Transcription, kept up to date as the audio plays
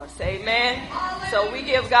Amen. So we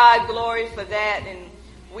give God glory for that, and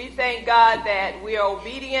we thank God that we are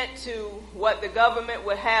obedient to what the government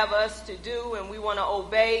would have us to do, and we want to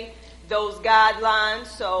obey those guidelines.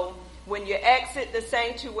 So when you exit the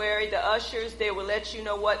sanctuary, the ushers, they will let you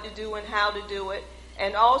know what to do and how to do it.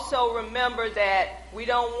 And also remember that we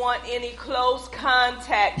don't want any close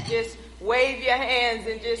contact. Just wave your hands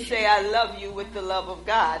and just say, I love you with the love of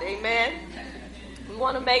God. Amen. We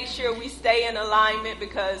want to make sure we stay in alignment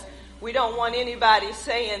because we don't want anybody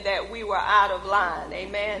saying that we were out of line.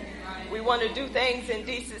 Amen. We want to do things in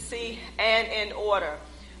decency and in order.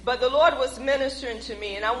 But the Lord was ministering to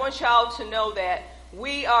me, and I want y'all to know that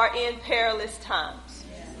we are in perilous times.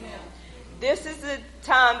 This is the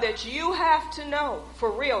time that you have to know, for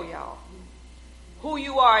real, y'all, who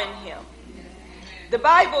you are in Him. The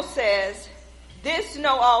Bible says, this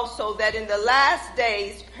know also that in the last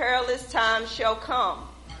days perilous times shall come.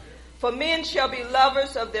 For men shall be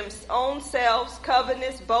lovers of their own selves,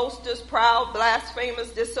 covetous, boasters, proud, blasphemers,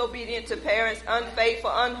 disobedient to parents, unfaithful,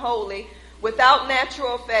 unholy, without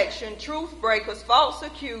natural affection, truth breakers, false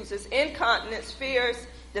accusers, incontinents, fears,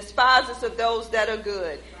 despisers of those that are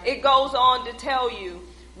good. It goes on to tell you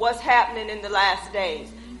what's happening in the last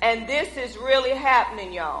days. And this is really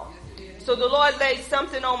happening, y'all. So the Lord laid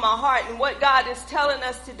something on my heart, and what God is telling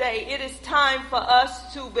us today, it is time for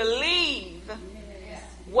us to believe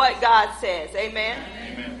what God says. Amen?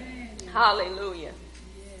 Amen. Hallelujah.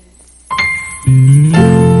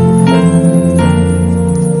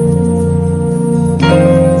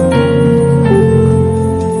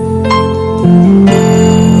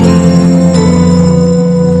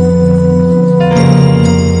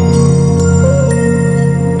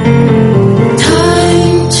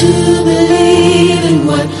 Time to believe in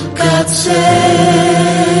what God said.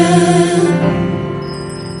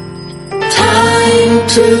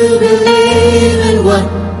 To believe in what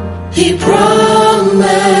He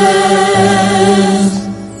promised.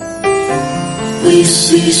 We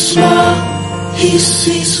see small, He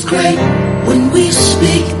sees great. When we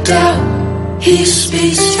speak doubt, He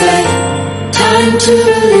speaks faith. Time to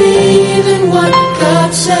believe in what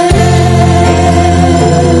God said.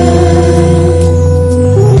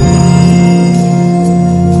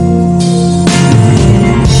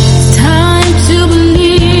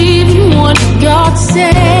 God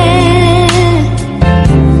said,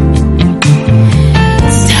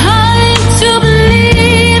 it's time to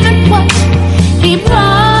believe in what He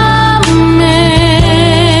promised.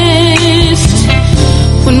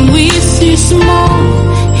 When we see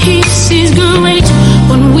small, He sees great.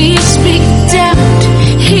 When we speak doubt,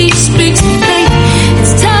 He speaks faith.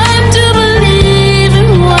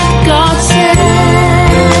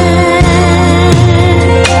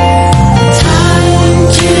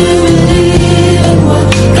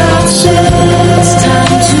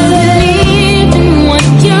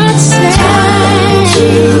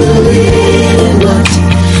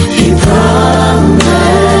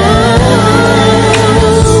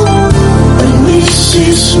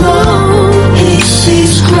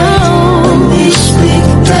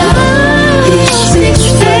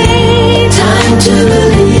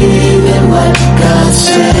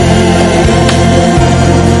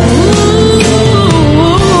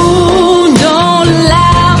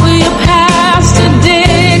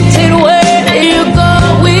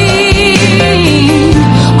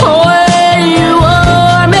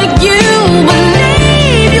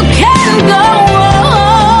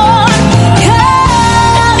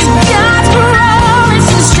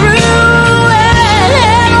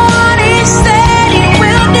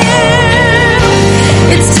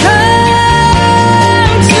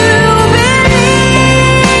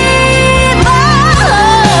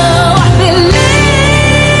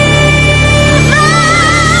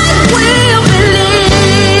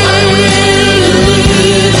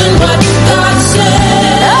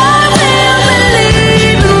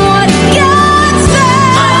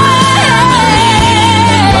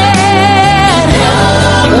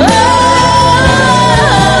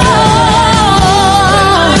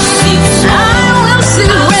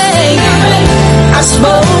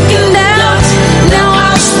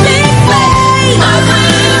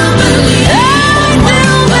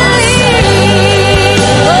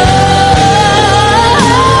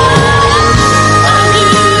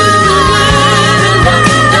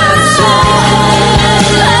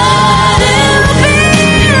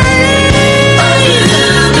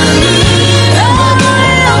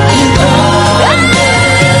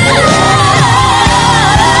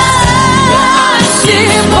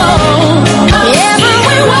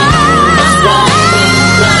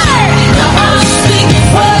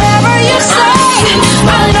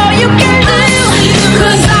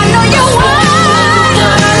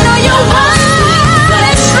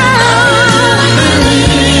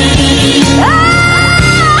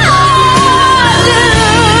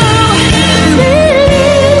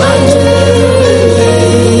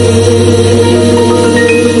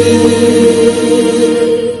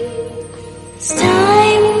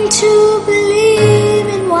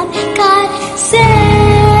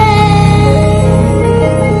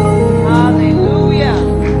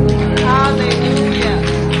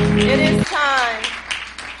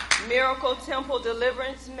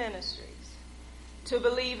 Deliverance Ministries to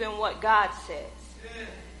believe in what God says,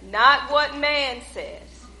 not what man says,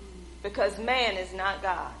 because man is not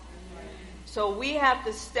God. So we have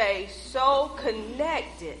to stay so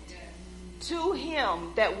connected to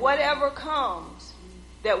him that whatever comes,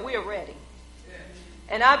 that we're ready.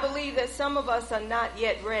 And I believe that some of us are not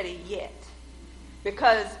yet ready yet.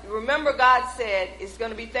 Because remember, God said it's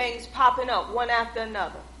going to be things popping up one after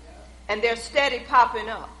another. And they're steady popping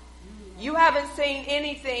up. You haven't seen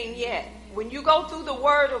anything yet. When you go through the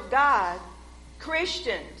Word of God,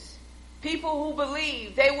 Christians, people who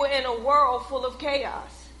believe, they were in a world full of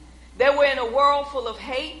chaos. They were in a world full of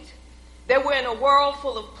hate. They were in a world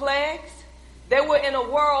full of plagues. They were in a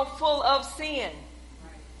world full of sin.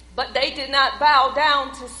 But they did not bow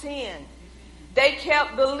down to sin. They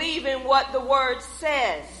kept believing what the Word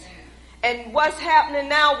says. And what's happening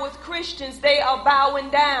now with Christians, they are bowing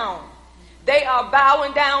down. They are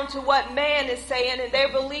bowing down to what man is saying, and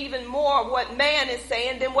they're believing more what man is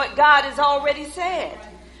saying than what God has already said.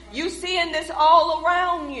 You seeing this all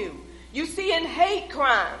around you. You seeing hate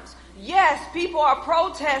crimes. Yes, people are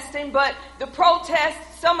protesting, but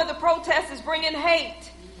some of the protests is bringing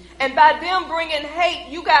hate. And by them bringing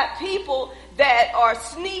hate, you got people that are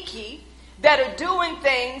sneaky, that are doing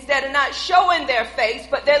things that are not showing their face,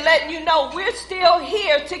 but they're letting you know we're still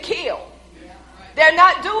here to kill. They're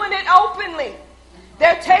not doing it openly.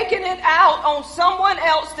 They're taking it out on someone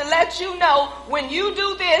else to let you know when you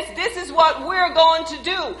do this, this is what we're going to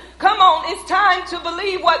do. Come on, it's time to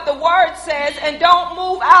believe what the Word says and don't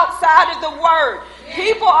move outside of the Word.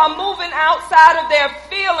 People are moving outside of their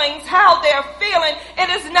feelings, how they're feeling. It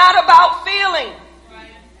is not about feeling.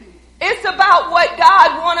 It's about what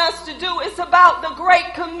God wants us to do. It's about the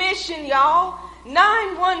Great Commission, y'all.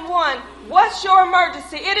 911. What's your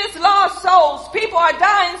emergency? It is lost souls. People are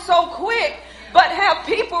dying so quick. But have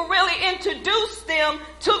people really introduced them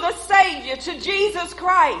to the Savior, to Jesus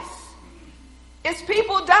Christ? It's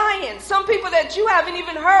people dying. Some people that you haven't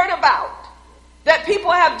even heard about, that people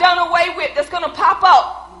have done away with, that's going to pop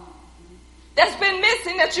up, that's been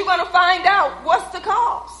missing, that you're going to find out what's the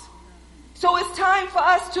cause. So it's time for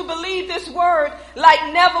us to believe this word like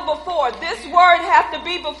never before. This word has to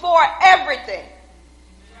be before everything.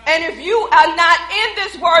 And if you are not in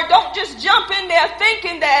this word, don't just jump in there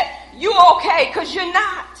thinking that you're okay, because you're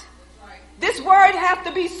not. This word has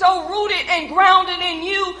to be so rooted and grounded in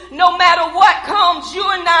you, no matter what comes,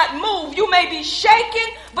 you're not moved. You may be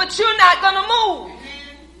shaken, but you're not going to move.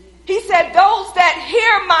 He said, those that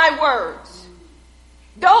hear my words,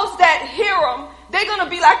 those that hear them, they're going to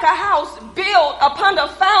be like a house built upon a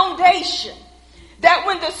foundation. That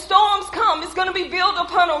when the storms come, it's going to be built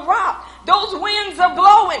upon a rock. Those winds are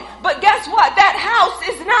blowing. But guess what? That house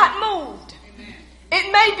is not moved.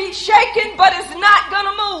 It may be shaken, but it's not going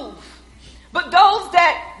to move. But those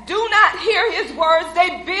that do not hear his words,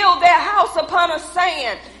 they build their house upon a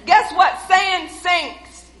sand. Guess what? Sand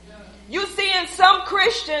sinks. You seeing some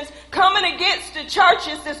Christians coming against the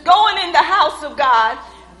churches that's going in the house of God,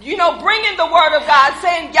 bringing the word of God,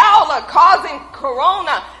 saying y'all are causing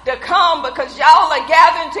corona to come because y'all are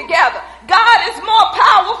gathering together. God is more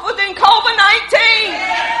powerful than COVID-19.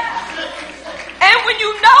 And when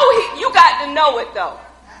you know you got to know it though.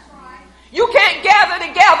 You can't gather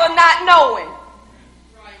together not knowing.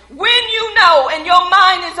 When you know and your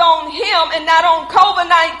mind is on him and not on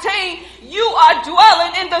COVID-19, you are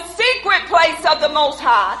dwelling in the secret place of the Most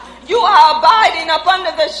High. You are abiding up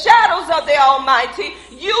under the shadows of the Almighty.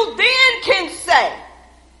 You then can say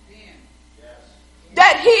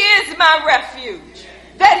that he is my refuge,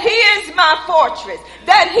 that he is my fortress,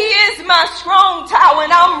 that he is my strong tower,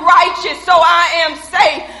 and I'm righteous, so I am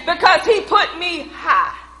safe because he put me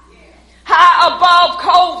high above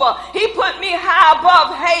COVID. He put me high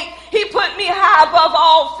above hate. He put me high above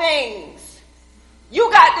all things. You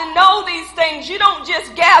got to know these things. You don't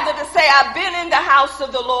just gather to say, I've been in the house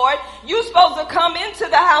of the Lord. You're supposed to come into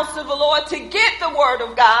the house of the Lord to get the word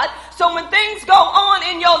of God. So when things go on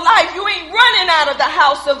in your life, you ain't running out of the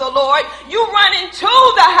house of the Lord. You run into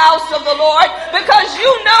the house of the Lord because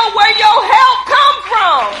you know where your help comes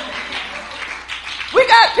from. We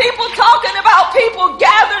got people talking about people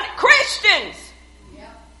gathering, Christians,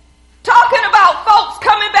 talking about folks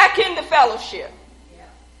coming back into fellowship.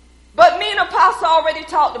 But me and Apostle already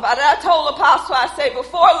talked about it. I told Apostle, I say,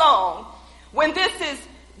 before long, when this is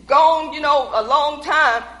gone, a long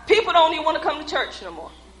time, people don't even want to come to church no more.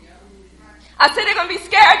 I said they're going to be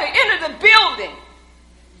scared to enter the building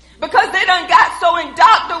because they done got so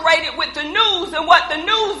indoctrinated with the news and what the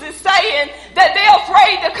news is saying that they're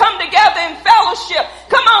afraid to come together in fellowship.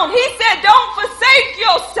 Come on, he said, don't forsake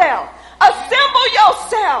yourself. Assemble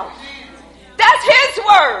yourself. That's his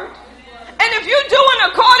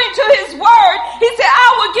He said, I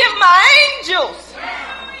will give my angels.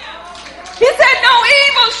 He said, no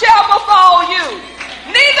evil shall befall you.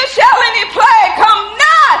 Neither shall any plague come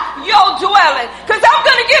nigh your dwelling. Because I'm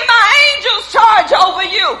going to give my angels charge over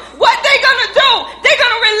you. What they going to do? They're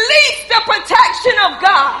going to release the protection of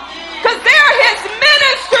God. Because they're his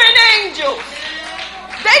ministering angels.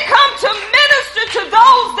 They come to minister to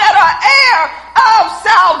those that are heir of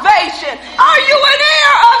salvation. Are you an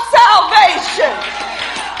heir of salvation?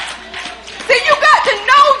 See, you got to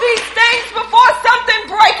know these things before something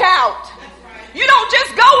break out. You don't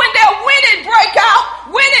just go in there when it break out.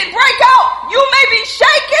 When it break out, you may be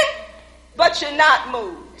shaken, but you're not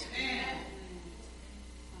moved.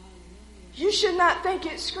 You should not think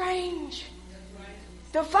it's strange.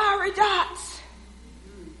 The fiery dots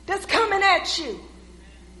that's coming at you.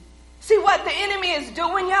 See what the enemy is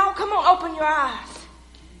doing, y'all? Come on, open your eyes.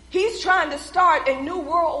 He's trying to start a new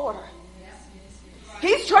world order.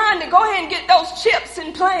 He's trying to go ahead and get those chips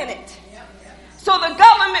and plant it. So the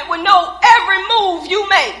government will know every move you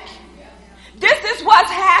make. This is what's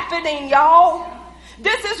happening, y'all.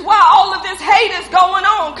 This is why all of this hate is going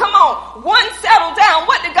on. Come on. One settled down.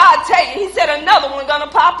 What did God tell you? He said another one gonna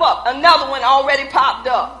pop up. Another one already popped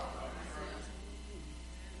up.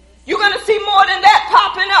 You're going to see more than that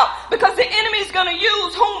popping up because the enemy's going to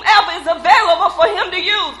use whomever is available for him to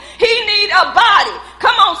use. He need a body.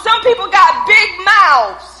 Come on, some people got big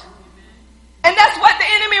mouths. And that's what the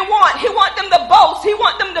enemy want. He want them to boast. He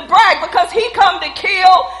want them to brag because he come to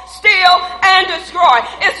kill, steal, and destroy.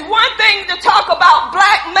 It's one thing to talk about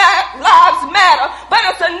Black Lives Matter, but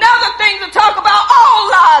it's another thing to talk about all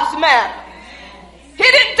lives matter. He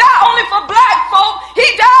didn't die only for black folk. He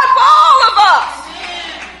died for all of us.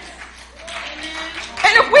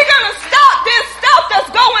 And if we're going to stop this stuff that's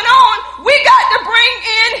going on, we got to bring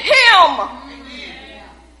in him.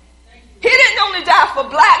 He didn't only die for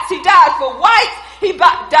blacks, he died for whites, he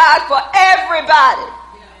died for everybody.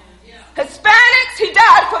 Hispanics, he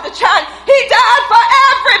died for the Chinese. He died for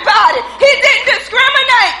everybody. He didn't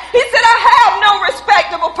discriminate. He said, I have no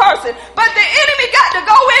respectable person. But the enemy got to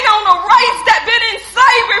go in on a race that's been in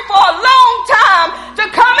slavery for a long time to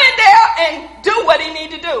come in there and do what he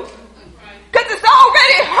need to do. Because it's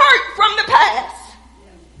already hurt from the past.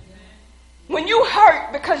 When you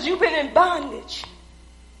hurt because you've been in bondage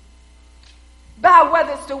by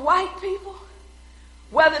whether it's the white people,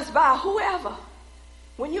 whether it's by whoever,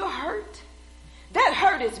 when you're hurt, that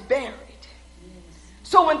hurt is buried.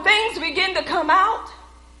 So when things begin to come out,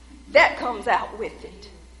 that comes out with it.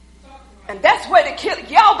 And that's where the kill.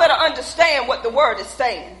 Y'all better understand what the word is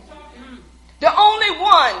saying. The only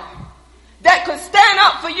one that could stand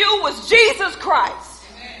up for you was Jesus Christ.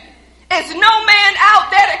 There's no man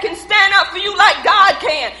out there that can stand up for you like God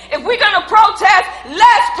can. If we're going to protest,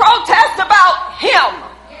 let's protest about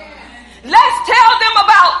him. Let's tell them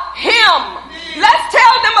about him. Let's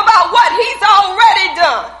tell them about what he's already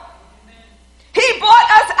done. He brought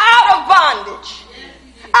us out of bondage.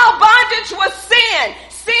 Our bondage was sin.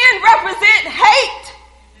 Sin represents hate.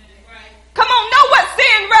 Come on, know what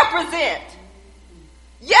sin represents.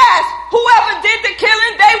 Yes, whoever did the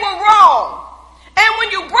killing, they were wrong. And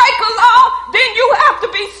when you break a law, then you have to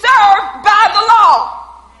be served by the law.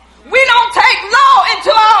 We don't take law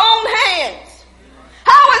into our own hands.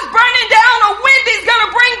 How is burning down a Wendy's going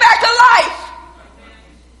to bring back to life?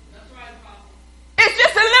 It's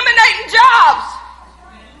just eliminating jobs.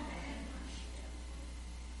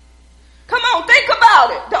 Come on, think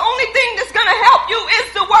about it. The only thing that's going to help you is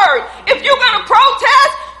the word. If you're going to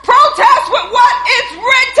protest, protest with what is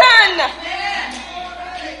written.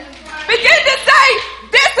 Begin to say,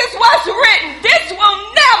 this is what's written. This will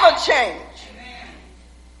never change.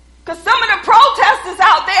 Because some of the protesters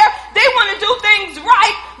out there, they want to do things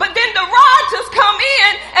right, but then the rioters come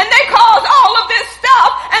in and they cause all of this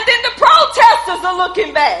stuff, and then the protesters are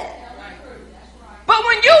looking bad. But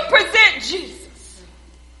when you present Jesus,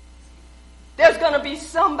 there's going to be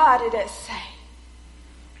somebody that say,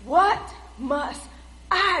 what must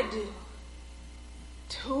I do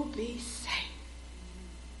to be saved?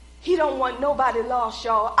 He don't want nobody lost,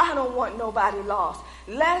 y'all. I don't want nobody lost.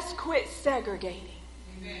 Let's quit segregating.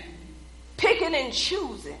 Amen. Picking and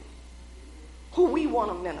choosing who we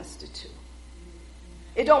want to minister to.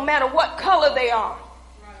 It don't matter what color they are.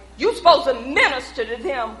 You're supposed to minister to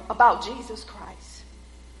them about Jesus Christ.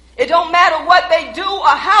 It don't matter what they do or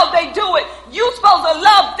how they do it. You're supposed to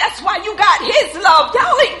love. That's why you got his love.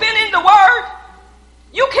 Y'all ain't been in the word.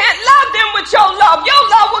 You can't love them with your love. Your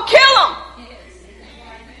love will kill them.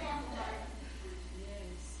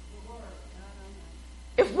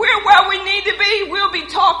 If we're where we need need to be? We'll be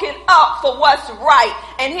talking up for what's right.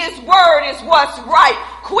 And his word is what's right.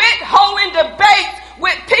 Quit holding debates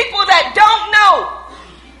with people that don't know.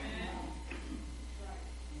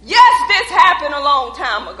 Yes, this happened a long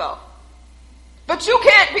time ago. But you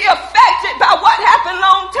can't be affected by what happened a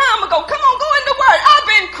long time ago. Come on, go in the word. I've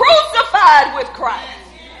been crucified with Christ.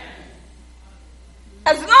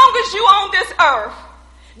 As long as you on this earth,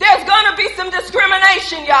 there's going to be some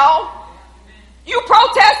discrimination, y'all. You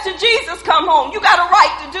protest till Jesus come home. You got a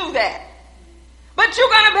right to do that. But you're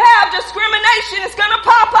going to have discrimination. It's going to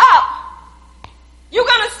pop up. You're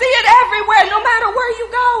going to see it everywhere. No matter where you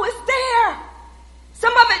go, it's there.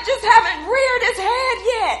 Some of it just haven't reared its head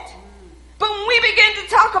yet. But when we begin to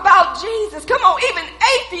talk about Jesus, come on, even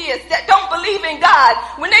atheists that don't believe in God,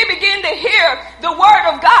 when they begin to hear the word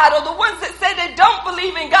of God, or the ones that say they don't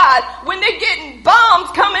believe in God, when they're getting bombs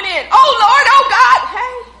coming in, oh Lord, oh God,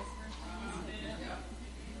 hey.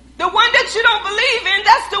 The one that you don't believe in,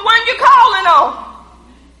 that's the one you're calling on.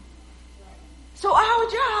 So our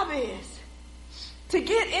job is to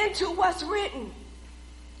get into what's written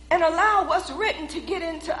and allow what's written to get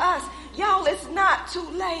into us. Y'all, it's not too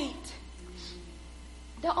late.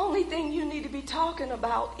 The only thing you need to be talking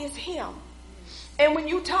about is him. And when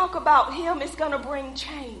you talk about him, it's going to bring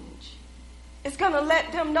change. It's going to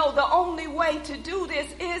let them know the only way to do this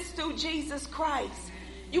is through Jesus Christ.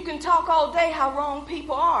 You can talk all day how wrong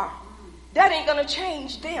people are. That ain't going to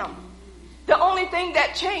change them. The only thing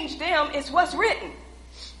that changed them is what's written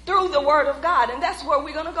through the word of God. And that's where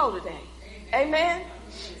we're going to go today. Amen.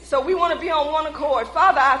 So we want to be on one accord.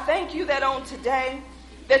 Father, I thank you that on today,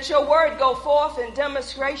 that your word go forth in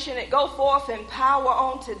demonstration. It go forth in power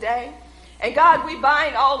on today. And God, we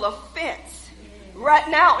bind all offense right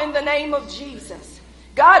now in the name of Jesus.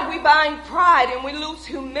 God, we bind pride and we lose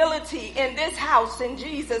humility in this house in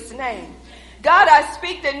Jesus' name. God, I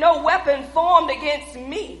speak that no weapon formed against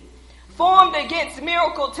me, formed against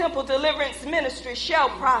Miracle Temple Deliverance Ministry shall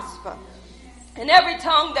prosper. And every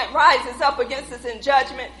tongue that rises up against us in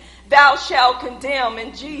judgment, thou shalt condemn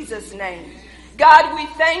in Jesus' name. God, we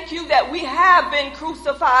thank you that we have been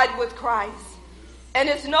crucified with Christ. And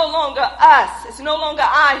it's no longer us, it's no longer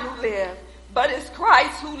I who live, but it's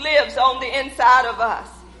Christ who lives on the inside of us.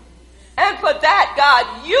 And for that,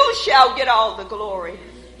 God, you shall get all the glory.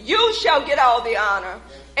 You shall get all the honor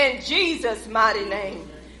in Jesus' mighty name.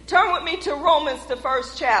 Turn with me to Romans, the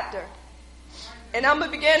 1st chapter. And I'm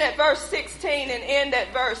going to begin at verse 16 and end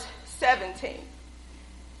at verse 17.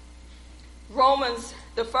 Romans,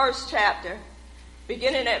 the 1st chapter,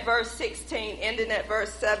 beginning at verse 16, ending at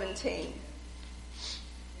verse 17.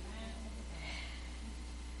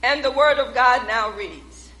 And the word of God now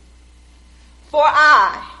reads, For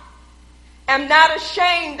I am not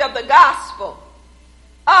ashamed of the gospel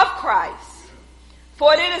of Christ,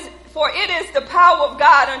 for it is the power of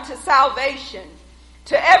God unto salvation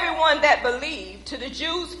to everyone that believe, to the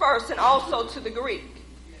Jews first and also to the Greek.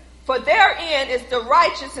 For therein is the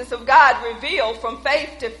righteousness of God revealed from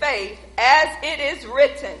faith to faith, as it is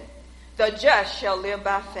written, the just shall live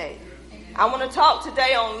by faith. I want to talk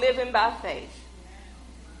today on living by faith.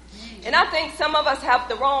 And I think some of us have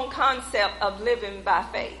the wrong concept of living by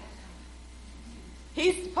faith.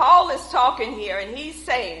 Paul is talking here and he's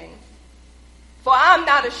saying, for I'm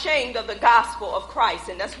not ashamed of the gospel of Christ.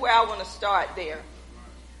 And that's where I want to start there.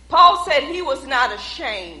 Paul said he was not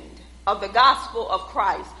ashamed of the gospel of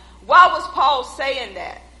Christ. Why was Paul saying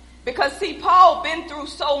that? Because see, Paul been through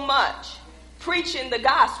so much preaching the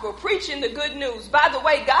gospel, preaching the good news. By the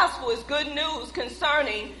way, gospel is good news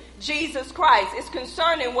concerning Jesus Christ. It's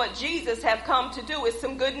concerning what Jesus have come to do. It's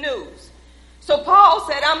some good news. So Paul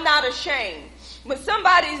said, I'm not ashamed. When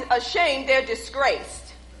somebody's ashamed, they're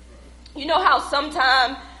disgraced. You know how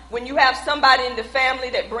sometimes when you have somebody in the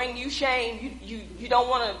family that bring you shame, you don't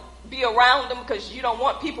want to be around them because you don't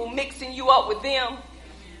want people mixing you up with them.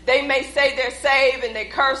 They may say they're saved and they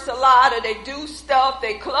curse a lot, or they do stuff,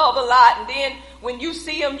 they club a lot, and then when you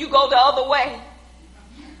see them, you go the other way.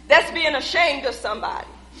 That's being ashamed of somebody.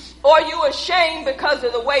 Or you're ashamed because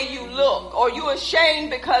of the way you look, or you're ashamed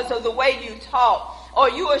because of the way you talk, or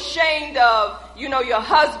you're ashamed of, your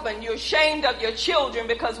husband, you're ashamed of your children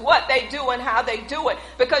because what they do and how they do it.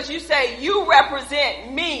 Because you say, you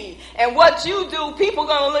represent me, and what you do, people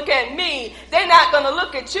going to look at me. They're not going to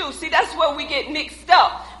look at you. See, that's where we get mixed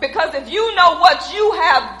up. Because if you know what you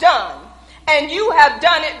have done, and you have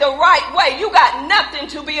done it the right way, you got nothing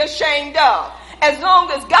to be ashamed of. As long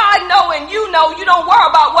as God know and you know, you don't worry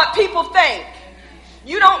about what people think.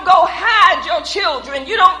 You don't go hide your children.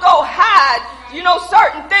 You don't go hide,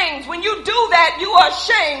 certain things. When you do that, you are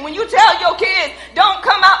ashamed. When you tell your kids, don't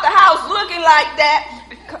come out the house looking like that.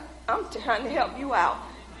 I'm trying to help you out.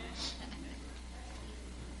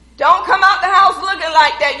 Don't come out the house looking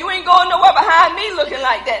like that. You ain't going nowhere behind me looking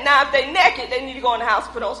like that. Now, if they naked, they need to go in the house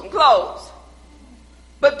and put on some clothes.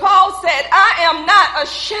 But Paul said, I am not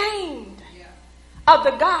ashamed of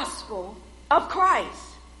the gospel of Christ.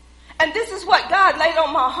 And this is what God laid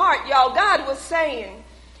on my heart, y'all. God was saying,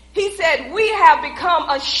 he said, we have become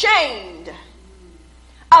ashamed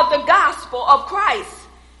of the gospel of Christ.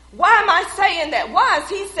 Why am I saying that? Why is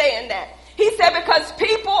he saying that? He said, because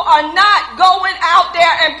people are not going out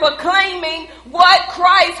there and proclaiming what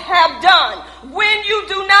Christ have done. When you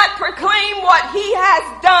do not proclaim what he has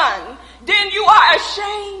done, then you are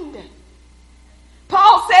ashamed.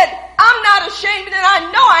 Paul said, I'm not ashamed, and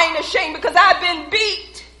I know I ain't ashamed because I've been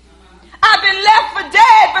beat. I've been left for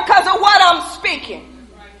dead because of what I'm speaking.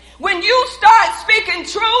 When you start speaking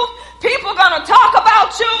truth, people gonna talk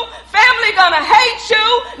about you. Family gonna hate you.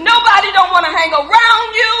 Nobody don't want to hang around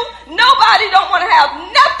you. Nobody don't want to have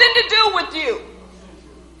nothing to do with you.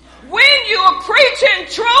 When you are preaching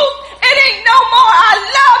truth, it ain't no more I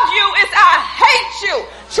love you, it's I hate you.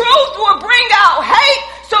 Truth will bring out hate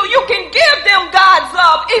so you can give them God's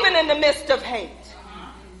love even in the midst of hate.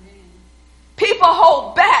 People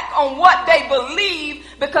hold back on what they believe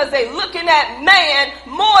because they're looking at man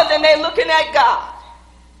more than they're looking at God.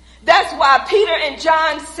 That's why Peter and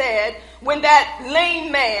John said when that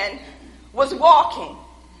lame man was walking,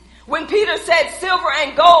 when Peter said, silver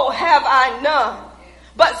and gold have I none,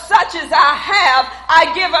 but such as I have,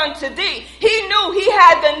 I give unto thee. He knew he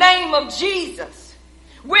had the name of Jesus.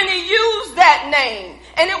 When he used that name,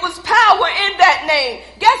 and it was power in that name,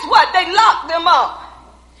 guess what? They locked them up.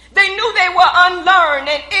 They knew they were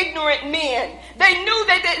unlearned and ignorant men. They knew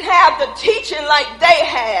they didn't have the teaching like they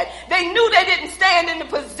had. They knew they didn't stand in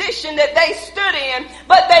the position that they stood in,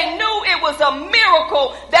 but they knew it was a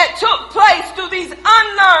miracle that took place through these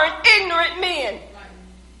unlearned, ignorant men.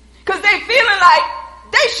 Because they feeling like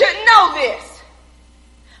they should know this.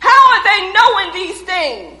 How are they knowing these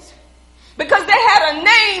things? Because they had a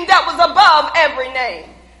name that was above every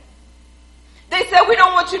name. They said, we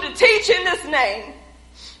don't want you to teach in this name.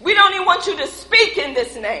 We don't even want you to speak in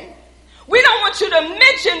this name. We don't want you to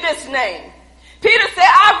mention this name. Peter said,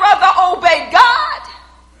 I'd rather obey God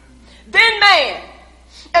than man.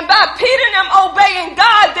 And by Peter and them obeying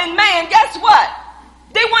God than man, guess what?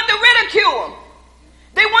 They want to ridicule him.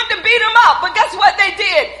 They wanted to beat him up. But guess what they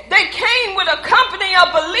did? They came with a company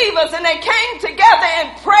of believers and they came together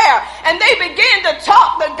in prayer and they began to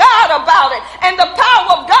talk to God about it. And the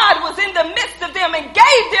power of God was in the midst of them and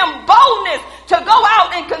gave them boldness to go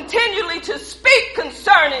out and continually to speak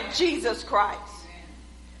concerning Jesus Christ.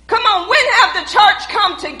 Come on, when have the church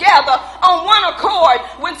come together on one accord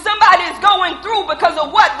when somebody is going through because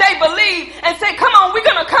of what they believe and say, come on, we're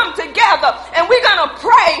going to come together and we're going to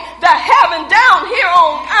pray the heaven down here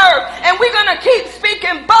on earth and we're going to keep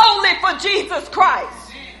speaking boldly for Jesus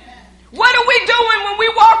Christ. What are we doing when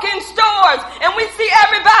we walk in stores and we see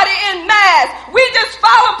everybody in masks? We just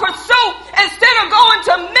follow pursuit instead of going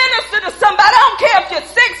to minister to somebody. I don't care if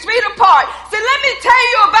you're 6 feet apart. Say, let me tell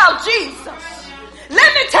you about Jesus.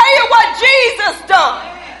 Let me tell you what Jesus done.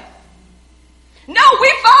 No, we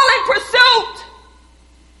fall in pursuit.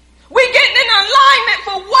 We getting in alignment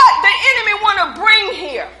for what the enemy want to bring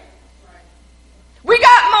here. We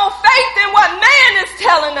got more faith than what man is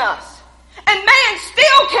telling us. And man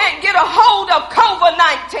still can't get a hold of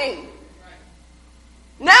COVID-19.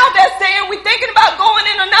 Now they're saying we're thinking about going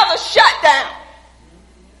in another shutdown.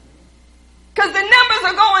 Because the numbers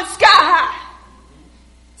are going sky high.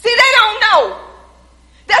 See, they don't know.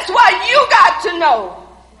 That's why you got to know.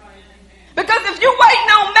 Because if you're waiting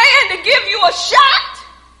on man to give you a shot,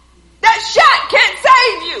 that shot can't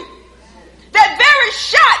save you. That very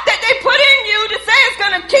shot that they put in you to say it's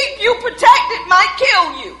going to keep you protected might kill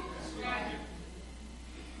you.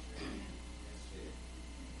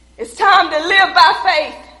 It's time to live by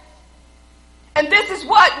faith. And this is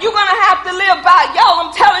what you're going to have to live by. Y'all,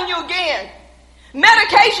 I'm telling you again.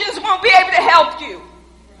 Medications won't be able to help you.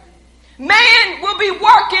 Man will be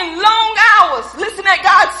working long hours. Listen at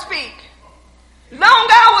God speak. Long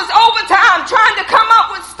hours overtime trying to come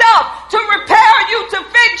up with stuff to repair you, to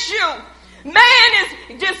fix you. Man is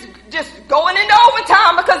just going into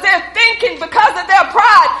overtime because they're thinking because of their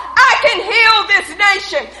pride, I can heal this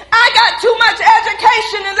nation. I got too much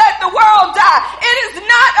education and let the world die. It is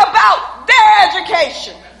not about their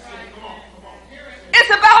education.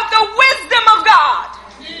 It's about the wisdom of God.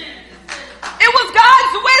 It was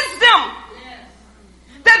God's wisdom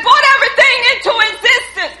that brought everything into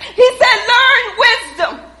existence. He said, learn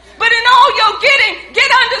wisdom. But in all you're getting, get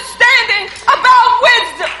understanding about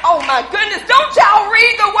wisdom. Oh my goodness, don't y'all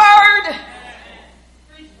read the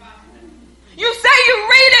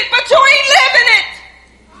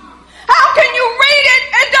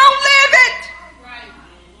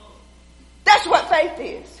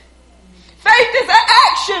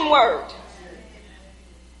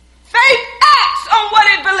Faith acts on what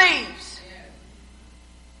it believes.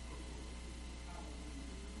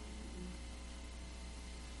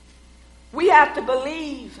 We have to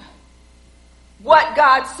believe what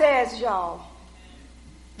God says, y'all.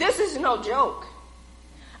 This is no joke.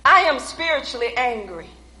 I am spiritually angry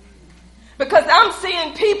because I'm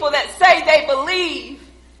seeing people that say they believe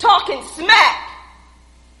talking smack,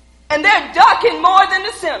 and they're ducking more than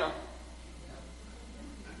the sinner.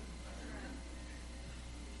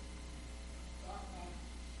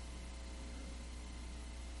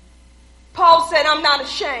 Paul said, I'm not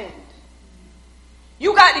ashamed.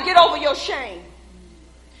 You got to get over your shame.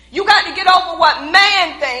 You got to get over what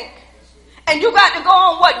man thinks, and you got to go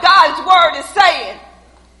on what God's word is saying.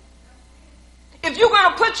 If you're going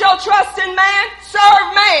to put your trust in man,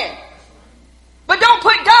 serve man. But don't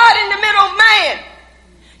put God in the middle of man.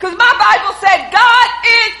 Because my Bible said God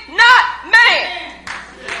is not man.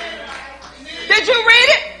 Did you read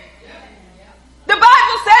it? The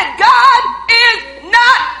Bible said God is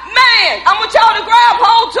not man. I want y'all to grab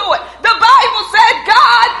hold to it. The Bible said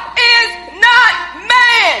God is not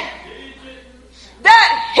man. That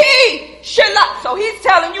he should lie. So he's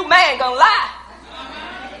telling you man gonna lie.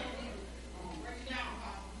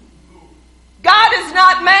 God is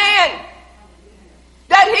not man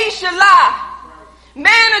that he should lie.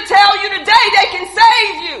 Man will tell you today they can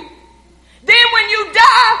save you. Then when you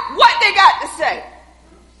die, what they got to say?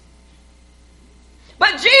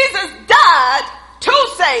 But Jesus died to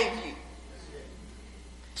save you.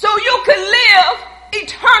 So you can live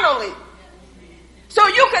eternally. So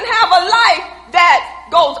you can have a life that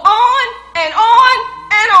goes on and on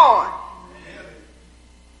and on.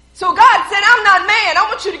 So God said, I'm not man. I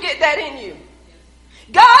want you to get that in you.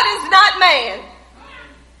 God is not man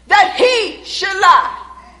that he should lie.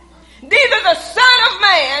 Neither the Son of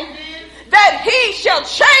Man that he shall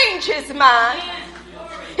change his mind.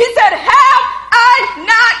 He said, have I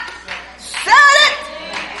not said it?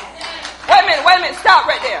 Wait a minute, stop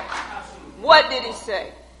right there. What did he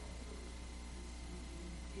say?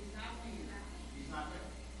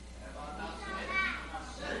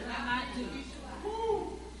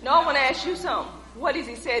 No, I want to ask you something. What has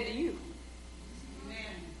he said to you?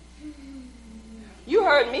 You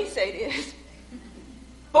heard me say this.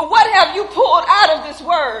 But what have you pulled out of this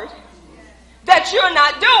word that you're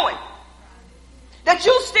not doing? That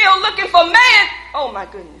you still looking for man? Oh my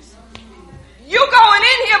goodness. You going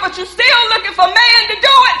in here, but you still looking for man to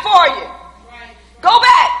do it for you. Go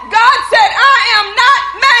back. God said, I am not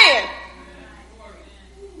man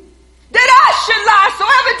that I should lie. So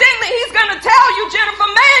evidently he's going to tell you, Jennifer,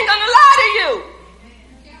 man going to lie to you.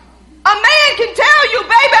 A man can tell you,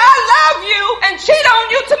 baby, I love you, and cheat on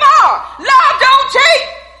you tomorrow. Love don't cheat.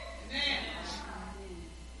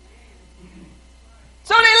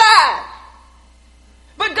 So they lied.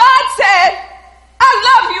 But God said, I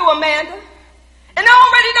love you, Amanda. And I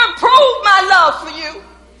already done proved my love for you.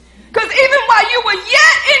 Because even while you were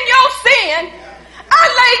yet in your sin,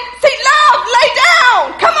 love lay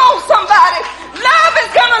down. Come on, somebody. Love is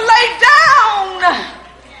going to lay down.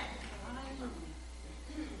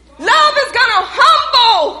 Love is going to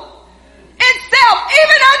humble itself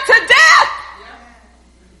even unto death.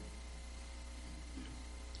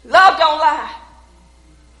 Love don't lie.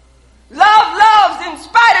 Love loves in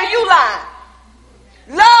spite of you lying.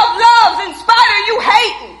 Love loves in spite of you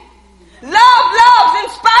hating. Love loves in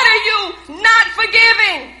spite of you not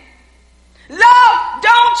forgiving. Love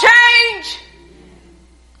don't change.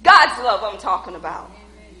 God's love I'm talking about.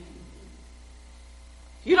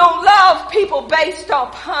 You don't love people based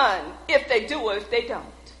upon if they do or if they don't.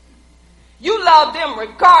 You love them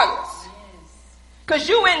regardless. Because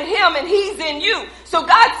you in him and he's in you. So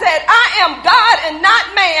God said, I am God and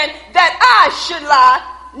not man that I should lie.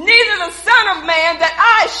 Neither the Son of Man that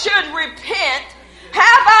I should repent.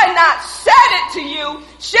 Have I not said it to you?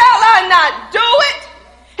 Shall I not do it?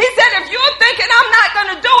 He said, if you're thinking I'm not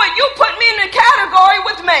going to do it, you put me in the category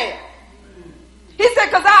with man. He said,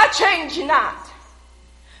 because I change not.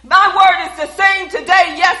 My word is the same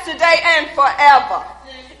today, yesterday, and forever.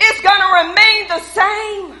 It's going to remain the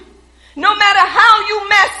same. No matter how you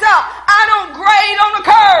mess up, I don't grade on a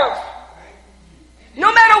curve. No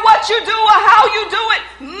matter what you do or how you do it,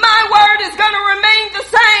 my word is going to remain the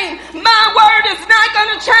same. My word is not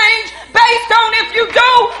going to change based on if you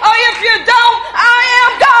do or if you don't. I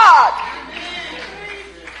am God.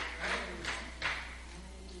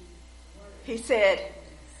 He said,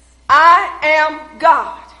 I am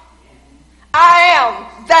God. I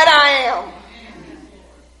am that I am.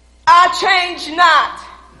 I change not.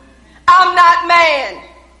 I'm not man.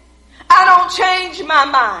 I don't change my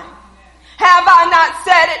mind. Have I not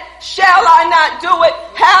said it? Shall I not do it?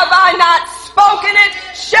 Have I not spoken it?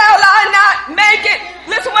 Shall I not make it?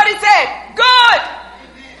 Listen what he said. Good.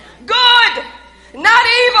 Good. Not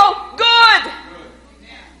evil. Good.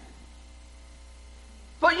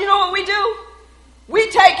 But you know what we do? We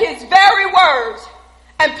take his very words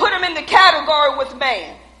and put them in the category with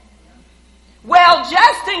man. Well,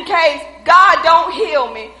 just in case God don't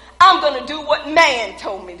heal me, I'm going to do what man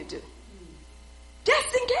told me to do.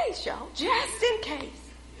 Just in case, y'all. Just in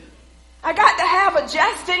case. I got to have a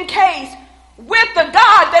just in case with the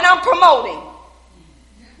God that I'm promoting.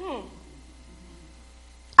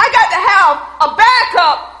 I got to have a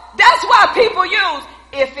backup. That's why people use,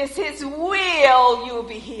 if it's his will, you'll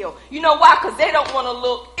be healed. You know why? Because they don't want to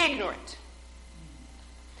look ignorant.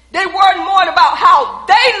 They worry more about how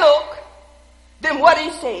they look than what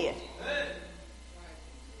he said.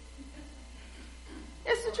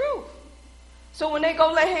 It's the truth. So when they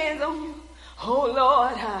go lay hands on you, oh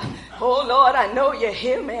Lord, I know you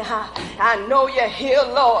hear me. I know you hear,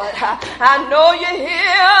 Lord. I know you hear.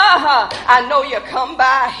 I know you come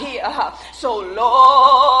by here. So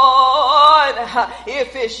Lord,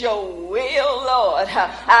 if it's your will, Lord,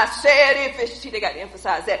 I said if it's, see, they got to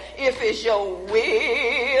emphasize that. If it's your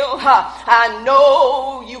will, I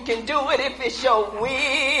know you can do it. If it's your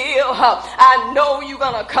will, I know you're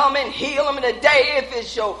going to come and heal them today. If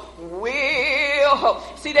it's your will.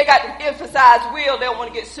 See, they got to emphasize will. They don't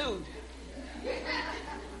want to get sued.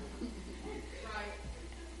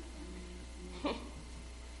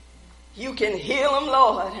 You can heal them,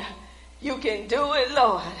 Lord. You can do it,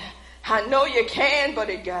 Lord. I know you can, but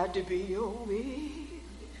it got to be your will.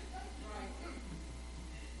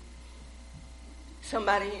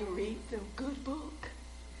 Somebody read the good book,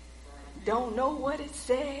 don't know what it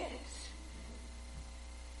says.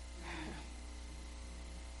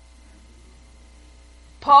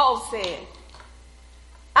 Paul said,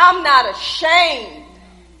 I'm not ashamed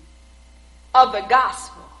of the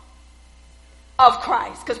gospel of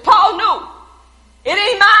Christ. Because Paul knew it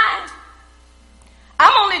ain't mine.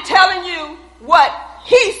 I'm only telling you what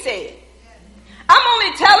he said. I'm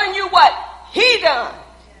only telling you what he done.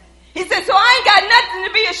 He said, so I ain't got nothing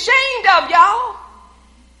to be ashamed of, y'all.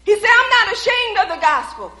 He said, I'm not ashamed of the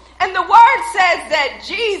gospel. And the word says that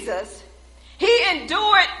Jesus, he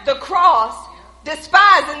endured the cross,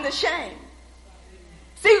 despising the shame.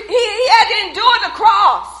 See, he had to endure the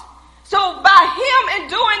cross. So by him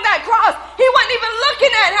enduring that cross, he wasn't even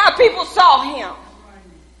looking at how people saw him.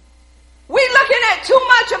 We're looking at too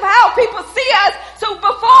much of how people see us. So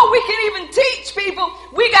before we can even teach people,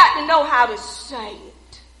 we got to know how to say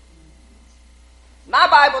it. My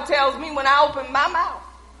Bible tells me when I open my mouth,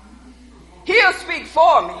 he'll speak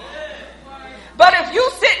for me. But if you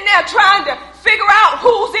sitting there trying to figure out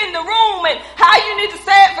who's in the room and how you need to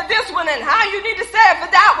say it for this one and how you need to say it for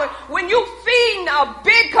that one, when you feeding a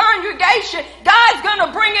big congregation, God's going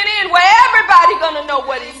to bring it in where everybody's going to know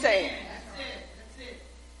what he's saying.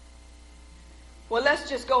 Well, let's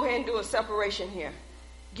just go ahead and do a separation here.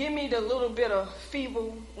 Give me the little bit of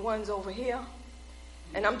feeble ones over here.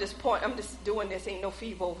 And I'm just doing this. Ain't no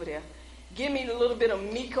feeble over there. Give me a little bit of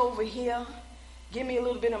meek over here. Give me a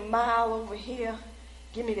little bit of mild over here.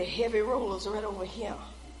 Give me the heavy rollers right over here.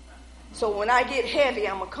 So when I get heavy,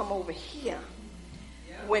 I'm going to come over here.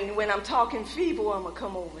 When I'm talking feeble, I'm going to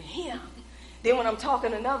come over here. Then when I'm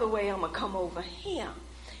talking another way, I'm going to come over here.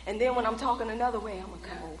 And then when I'm talking another way, I'm going to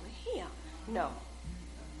come over here. No.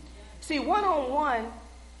 See, one-on-one,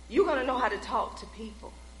 you're going to know how to talk to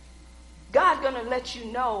people. God's going to let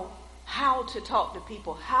you know how to talk to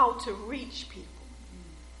people, how to reach people.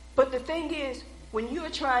 But the thing is, when you're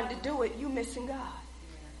trying to do it, you're missing God.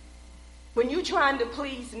 When you're trying to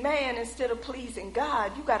please man instead of pleasing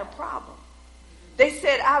God, you got a problem. They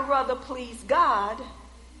said, I'd rather please God.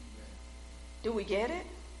 Do we get it?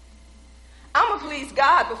 I'm going to please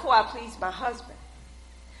God before I please my husband.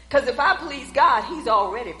 Because if I please God, he's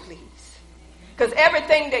already pleased. Because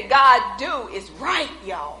everything that God do is right,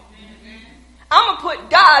 y'all. I'm going to put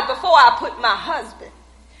God before I put my husband.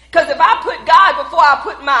 Because if I put God before I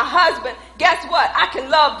put my husband, guess what? I can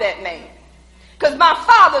love that man. Because my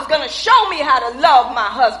father's going to show me how to love my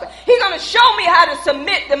husband. He's going to show me how to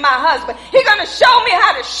submit to my husband. He's going to show me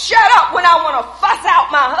how to shut up when I want to fuss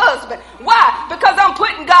out my husband. Why? Because I'm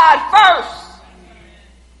putting God first.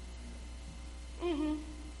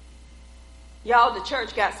 Y'all, the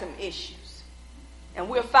church got some issues. And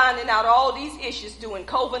we're finding out all these issues during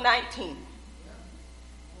COVID-19.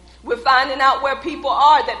 We're finding out where people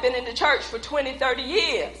are that have been in the church for 20, 30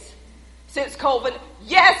 years since COVID.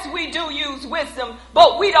 Yes, we do use wisdom,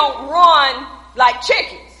 but we don't run like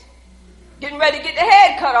chickens, getting ready to get the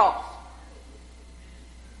head cut off.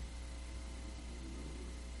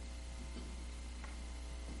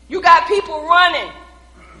 You got people running.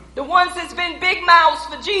 The ones that's been big mouths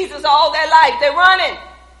for Jesus all their life, they're running.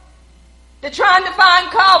 They're trying to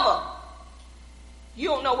find cover. You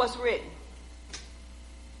don't know what's written.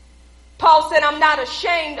 Paul said, I'm not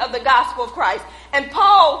ashamed of the gospel of Christ. And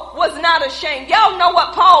Paul was not ashamed. Y'all know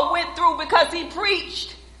what Paul went through because he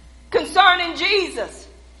preached concerning Jesus.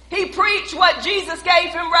 He preached what Jesus gave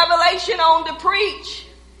him revelation on to preach.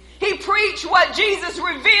 He preached what Jesus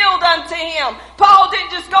revealed unto him. Paul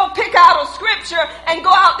didn't just go pick out a scripture and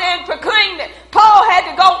go out there and proclaim it. Paul had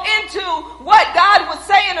to go into what God was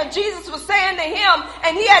saying or Jesus was saying to him,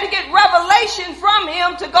 and he had to get revelation from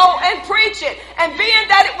him to go and preach it. And being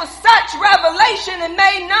that it was such revelation and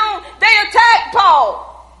made known, they attacked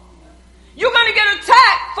Paul. You're going to get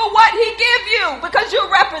attacked for what he give you because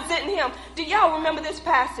you're representing him. Do y'all remember this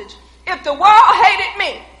passage? If the world hated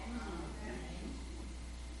me,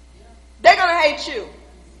 they're going to hate you.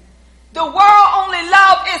 The world only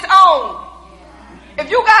loves its own.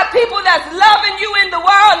 If you got people that's loving you in the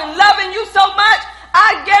world and loving you so much,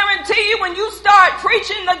 I guarantee you when you start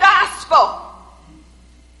preaching the gospel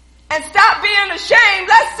and stop being ashamed,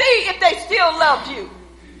 let's see if they still love you.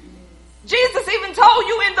 Jesus even told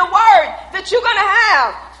you in the word that you're going to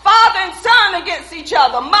have father and son against each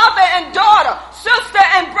other, mother and daughter, sister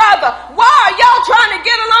and brother. Why are y'all trying to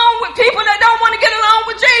get along with people that don't want to get along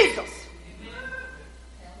with Jesus?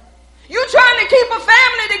 You trying to keep a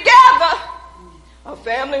family together. A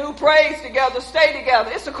family who prays together, stay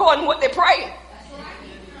together. It's according to what they're praying.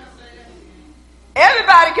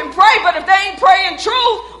 Everybody can pray, but if they ain't praying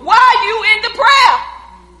truth, why are you in the prayer?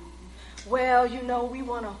 Well, you know, we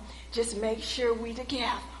want to just make sure we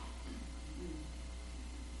together.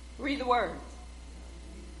 Read the word.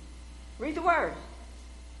 Read the word.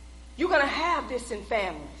 You're going to have this in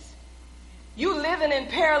families. You living in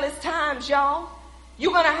perilous times, y'all.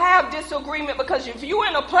 You're going to have disagreement because if you're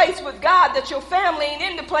in a place with God that your family ain't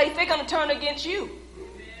in the place, they're going to turn against you.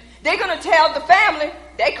 They're going to tell the family,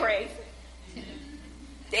 they crazy.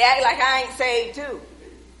 They act like I ain't saved too.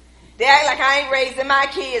 They act like I ain't raising my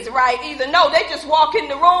kids right either. No, they just walk in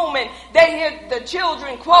the room and they hear the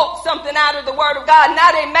children quote something out of the word of God.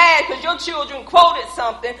 Now they mad because your children quoted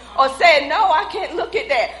something or said, no, I can't look at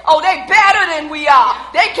that. Oh, they better than we are.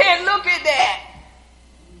 They can't look at that.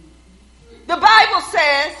 The Bible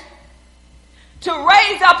says to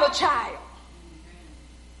raise up a child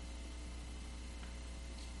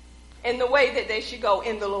in the way that they should go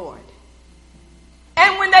in the Lord.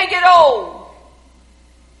 And when they get old,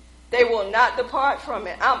 they will not depart from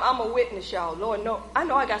it. I'm a witness, y'all. Lord, no, I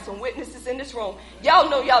know I got some witnesses in this room. Y'all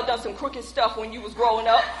know y'all done some crooked stuff when you was growing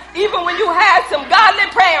up. Even when you had some godly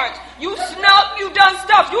parents, you snuck, you done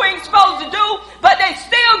stuff you ain't supposed to do, but they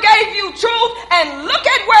still gave you truth. And look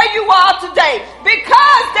at where you are today.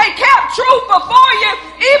 Because they kept truth before you,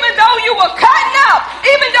 even though you were cutting up,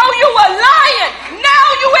 even though you were lying. Now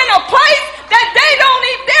you in a place that they're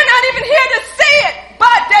not even here to see it,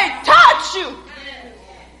 but they taught you.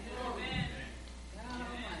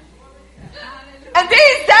 And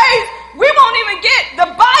these days, we won't even get the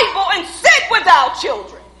Bible and sit with our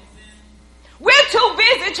children. We're too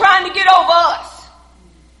busy trying to get over us.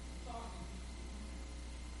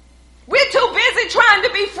 We're too busy trying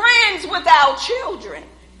to be friends with our children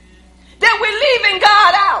that we're leaving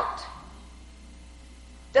God out.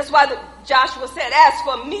 That's why Joshua said, as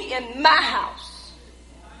for me and my house,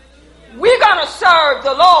 we're going to serve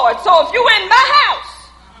the Lord. So if you're in my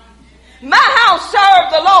house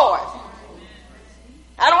serve the Lord.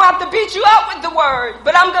 I don't have to beat you up with the word,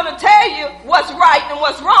 but I'm going to tell you what's right and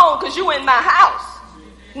what's wrong because you're in my house.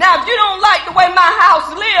 Now, if you don't like the way my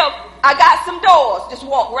house live, I got some doors. Just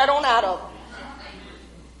walk right on out of them.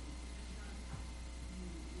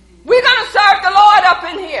 We're going to serve the Lord up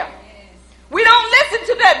in here. We don't listen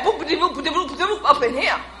to that boop-a-doop-a-doop up in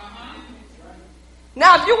here.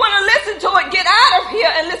 Now, if you want to listen to it, get out of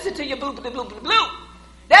here and listen to your bloop-a-doop-a-doop.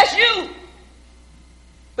 That's you.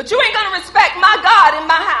 But you ain't going to respect my God in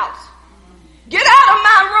my house. Get out of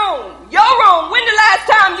my room, your room. When the last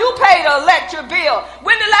time you paid an electric bill?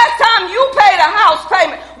 When the last time you paid a house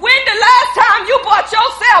payment? When the last time you bought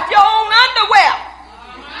yourself your own underwear?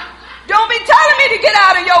 Don't be telling me to get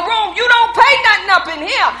out of your room. You don't pay nothing up in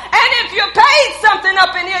here. And if you paid something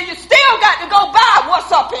up in here, you still got to go buy what's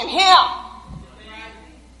up in here.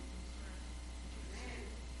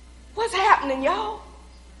 What's happening, y'all?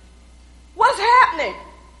 What's happening?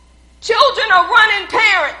 Children are running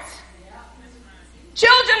parents.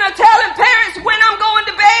 Children are telling parents when I'm going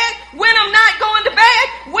to bed, when I'm not going to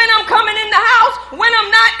bed, when I'm coming in the house, when I'm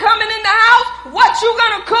not coming in the house, what you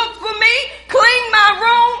gonna cook for me, clean my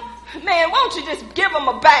room. Man, won't you just give them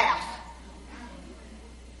a bath?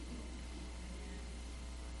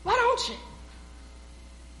 don't you?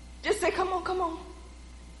 Just say, come on.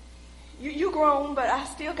 You grown, but I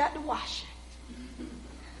still got to wash it.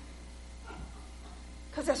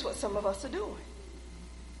 Because that's what some of us are doing.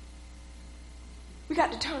 We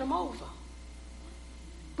got to turn them over.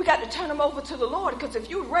 We got to turn them over to the Lord, because if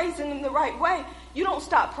you're raising them the right way, you don't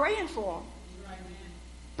stop praying for them.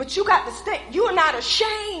 But you got to stay. You're not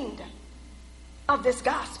ashamed of this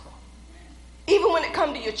gospel. Even when it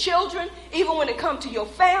comes to your children, even when it comes to your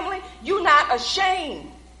family, you're not ashamed.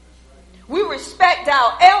 We respect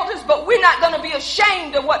our elders, but we're not going to be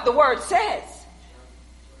ashamed of what the word says.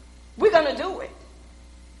 We're going to do it.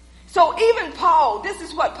 So even Paul, this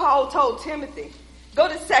is what Paul told Timothy. Go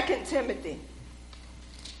to 2 Timothy,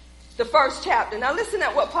 the 1st chapter. Now listen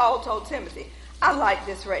at what Paul told Timothy. I like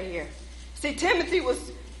this right here. See, Timothy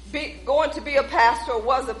was going to be a pastor, or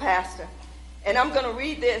was a pastor. And I'm going to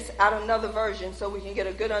read this out of another version so we can get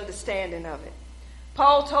a good understanding of it.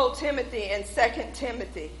 Paul told Timothy in 2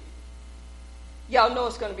 Timothy. Y'all know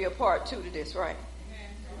it's going to be a part 2 to this, right?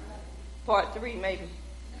 Part 3 maybe.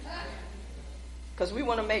 Because we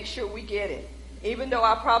want to make sure we get it. Even though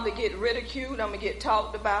I probably get ridiculed, I'm going to get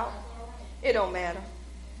talked about. It don't matter.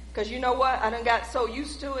 Because you know what? I done got so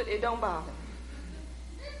used to it, it don't bother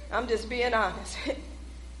me. I'm just being honest.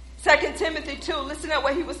 2 Timothy 2, listen to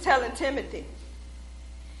what he was telling Timothy.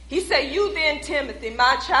 He said, you then, Timothy,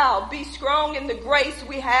 my child, be strong in the grace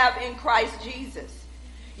we have in Christ Jesus.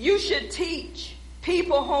 You should teach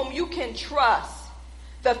people whom you can trust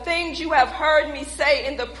the things you have heard me say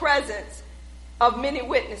in the presence of many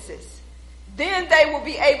witnesses. Then they will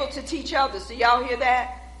be able to teach others. Do y'all hear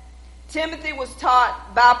that? Timothy was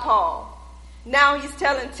taught by Paul. Now he's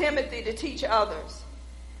telling Timothy to teach others.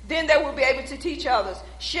 Then they will be able to teach others.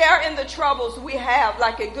 Share in the troubles we have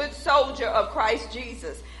like a good soldier of Christ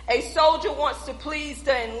Jesus. A soldier wants to please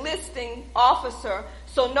the enlisting officer,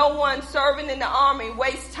 so no one serving in the army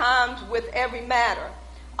wastes time with every matter.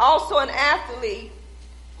 Also an athlete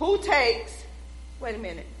who takes, wait a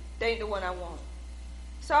minute, they ain't the one I want.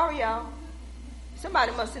 Sorry, y'all.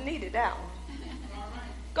 Somebody must have needed that one.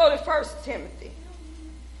 Go to 1 Timothy,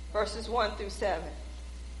 verses 1 through 7.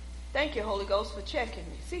 Thank you, Holy Ghost, for checking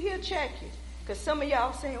me. See, he'll check you. Because some of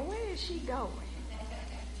y'all saying, where is she going?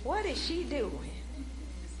 What is she doing?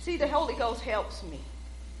 See, the Holy Ghost helps me.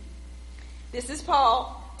 This is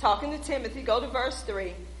Paul talking to Timothy. Go to verse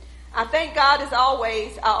 3. I thank God as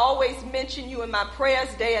always. I always mention you in my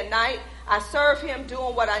prayers day and night. I serve him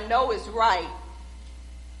doing what I know is right,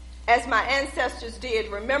 as my ancestors did,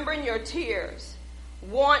 remembering your tears.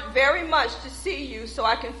 Want very much to see you so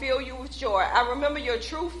I can fill you with joy. I remember your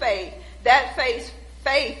true faith. That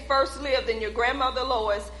faith first lived in your grandmother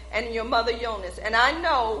Lois and in your mother Eunice. And I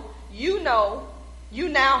know you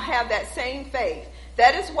now have that same faith.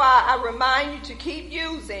 That is why I remind you to keep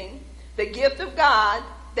using the gift of God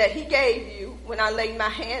that he gave you when I laid my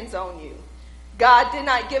hands on you. God did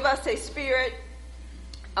not give us a spirit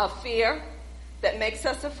of fear that makes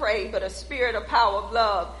us afraid, but a spirit of power, of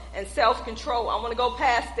love, and self-control. I want to go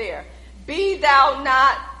past there. Be thou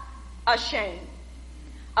not ashamed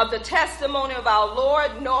of the testimony of our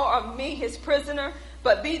Lord, nor of me, his prisoner,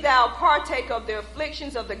 but be thou partake of the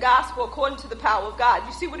afflictions of the gospel according to the power of God.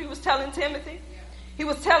 You see what he was telling Timothy? He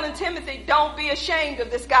was telling Timothy, don't be ashamed of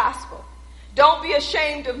this gospel. Don't be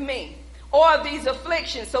ashamed of me or of these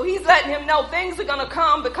afflictions. So he's letting him know things are going to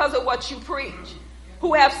come because of what you preach.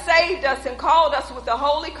 Who have saved us and called us with a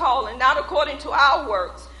holy calling, not according to our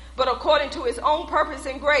works, but according to his own purpose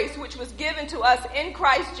and grace, which was given to us in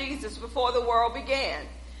Christ Jesus before the world began,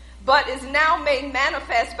 but is now made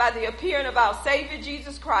manifest by the appearing of our Savior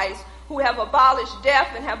Jesus Christ, who have abolished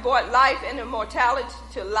death and have brought life and immortality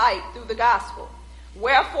to light through the gospel.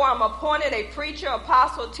 Wherefore I'm appointed a preacher,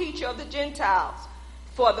 apostle, teacher of the Gentiles,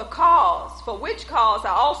 for which cause I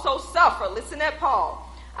also suffer. Listen at Paul.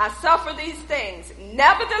 I suffer these things.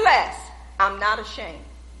 Nevertheless, I'm not ashamed.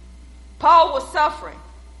 Paul was suffering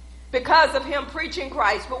because of him preaching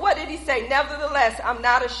Christ. But what did he say? Nevertheless, I'm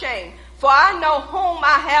not ashamed. For I know whom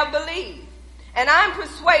I have believed. And I'm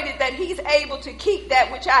persuaded that he's able to keep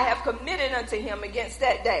that which I have committed unto him against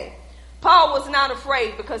that day. Paul was not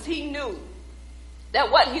afraid because he knew that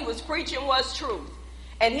what he was preaching was truth.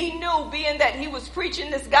 And he knew, being that he was preaching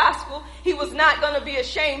this gospel, he was not going to be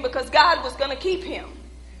ashamed because God was going to keep him.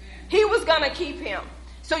 He was going to keep him.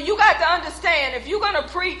 So you got to understand, if you're going to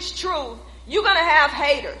preach truth, you're going to have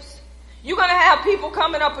haters. You're going to have people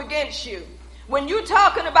coming up against you. When you're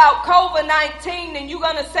talking about COVID-19 and you're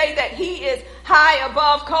going to say that he is high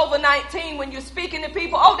above COVID-19 when you're speaking to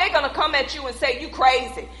people, oh, they're going to come at you and say you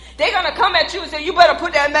crazy. They're going to come at you and say you better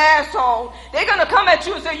put that mask on. They're going to come at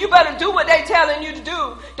you and say you better do what they're telling you to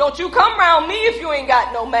do. Don't you come around me if you ain't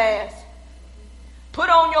got no mask. Put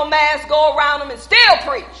on your mask, go around them and still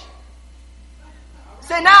preach.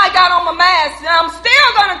 Say, now I got on my mask and I'm still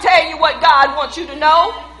going to tell you what God wants you to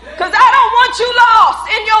know, because I don't want you lost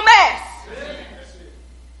in your mess.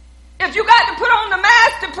 If you got to put on the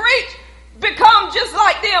mask to preach, become just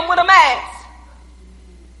like them with a mask.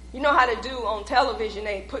 You know how to do on television,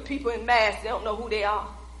 they put people in masks, they don't know who they are.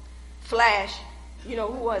 Flash, you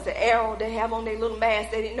know, who was the arrow they have on their little mask,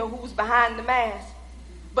 they didn't know who was behind the mask.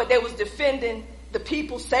 But they was defending the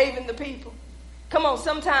people, saving the people. Come on,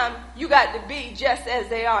 sometimes you got to be just as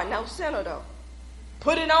they are. No sinner though.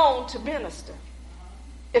 Put it on to minister.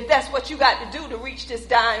 If that's what you got to do to reach this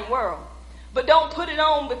dying world. But don't put it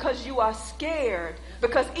on because you are scared.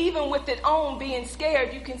 Because even with it on, being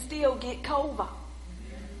scared, you can still get COVID.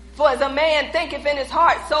 For as a man thinketh in his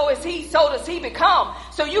heart, so is he, so does he become.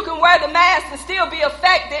 So you can wear the mask and still be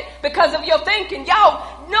affected because of your thinking.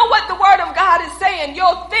 Y'all know what the word of God is saying.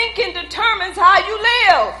 Your thinking determines how you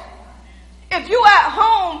live. If you at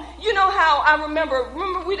home, you know how I remember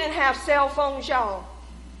we didn't have cell phones, y'all.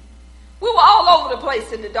 We were all over the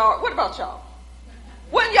place in the dark. What about y'all?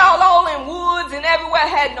 Wasn't y'all all in woods and everywhere,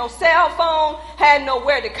 had no cell phone, had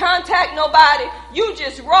nowhere to contact nobody? You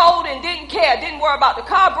just rode and didn't care, didn't worry about the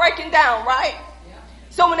car breaking down, right? Yeah.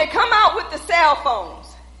 So when they come out with the cell phones,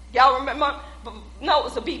 y'all remember? No, it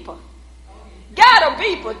was a beeper. Got a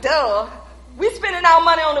beeper, duh. We spending our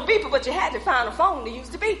money on a beeper, but you had to find a phone to use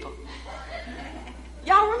the beeper.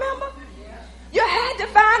 Y'all remember? You had to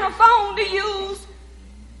find a phone to use,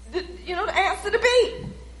 to answer the beep.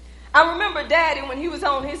 I remember Daddy, when he was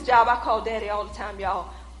on his job, I called Daddy all the time, y'all.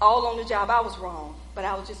 All on the job, I was wrong, but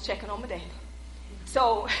I was just checking on my daddy.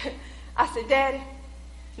 So I said, Daddy,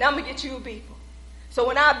 now I'm going to get you a beeper. So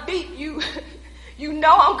when I beep you, you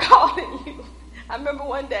know I'm calling you. I remember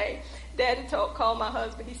one day, Daddy called my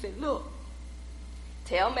husband. He said, look,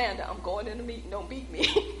 tell Amanda I'm going in the meeting. Don't beat me.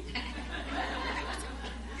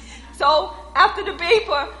 So after the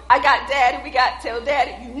beeper, I got Daddy. We got to tell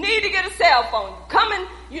Daddy, you need to get a cell phone. Coming,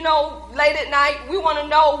 late at night. We want to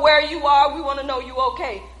know where you are. We want to know you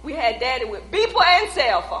okay. We had Daddy with beeper and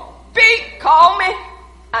cell phone. Beep, call me.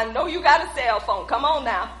 I know you got a cell phone. Come on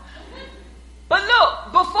now. But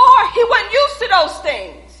look, before he wasn't used to those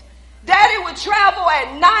things. Daddy would travel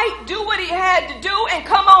at night, do what he had to do, and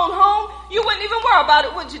come on home. You wouldn't even worry about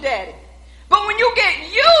it, would you, Daddy? But when you get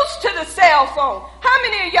used to the cell phone, how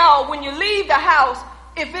many of y'all, when you leave the house,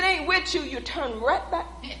 if it ain't with you, you turn right back?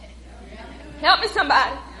 Help me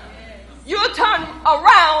somebody. You'll turn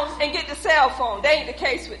around and get the cell phone. That ain't the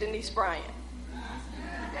case with Denise Bryant.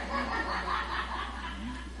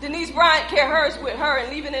 Denise Bryant carry hers with her and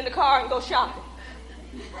leave it in the car and go shopping.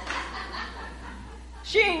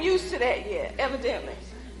 She ain't used to that yet, evidently.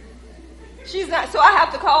 She's not. So I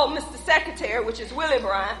have to call Mr. Secretary, which is Willie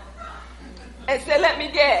Bryant, and say, let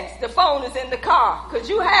me guess, the phone is in the car because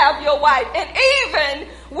you have your wife. And even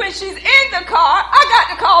when she's in the car, I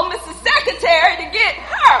got to call Mr. Secretary to get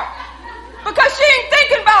her because she ain't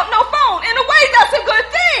thinking about no phone. In a way, that's a good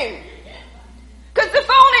thing because the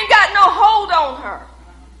phone ain't got no hold on her.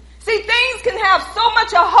 See, things can have so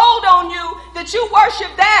much a hold on you that you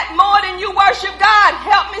worship that more than you worship God.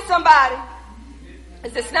 Help me somebody.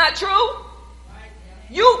 Is this not true?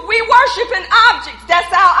 We worshiping objects.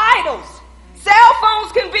 That's our idols. Cell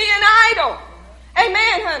phones can be an idol.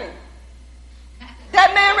 Amen, honey.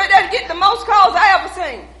 That man right there get the most calls I ever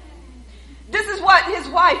seen. This is what his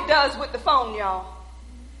wife does with the phone, y'all.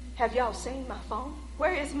 Have y'all seen my phone?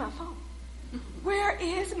 Where is my phone? Where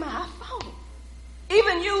is my phone?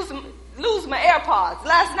 Even lose my AirPods.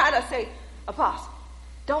 Last night I say, Apostle,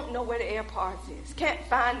 don't know where the AirPods is. Can't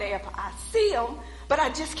find the AirPods. I see them, but I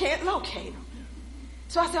just can't locate them.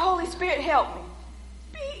 So I said, Holy Spirit, help me.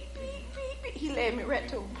 Beep, beep, beep, beep. He led me right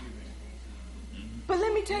to him. But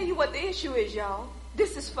let me tell you what the issue is, y'all.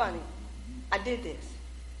 This is funny. I did this.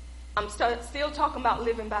 I'm still talking about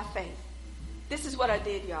living by faith. This is what I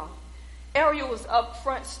did, y'all. Ariel was up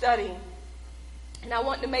front studying, and I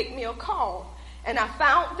wanted to make me a call. And I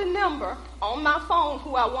found the number on my phone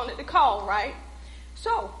who I wanted to call, right?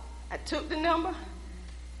 So I took the number,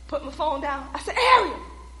 put my phone down. I said, Ariel,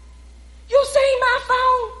 you seen my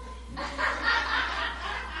phone?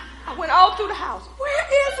 I went all through the house. Where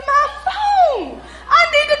is my phone? I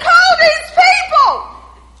need to call these people.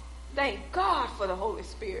 Thank God for the Holy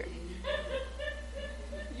Spirit.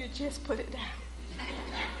 You just put it down.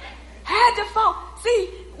 Hey, Had the phone. See,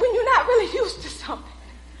 when you're not really used to something.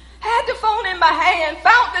 Had the phone in my hand,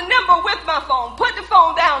 found the number with my phone, put the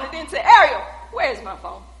phone down, and then said, Ariel, where's my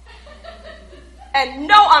phone? And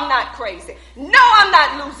no, I'm not crazy. No, I'm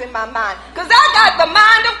not losing my mind. Because I got the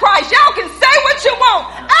mind of Christ. Y'all can say what you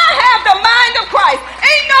want. I have the mind of Christ.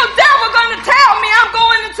 Ain't no devil going to tell me I'm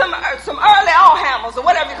going into some early Alzheimer's or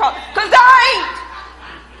whatever you call it. Because I ain't.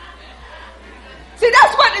 See,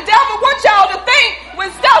 that's what the devil wants y'all to think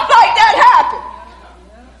when stuff like that happens.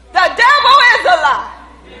 The devil is a lie.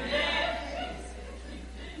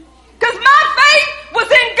 Because my faith was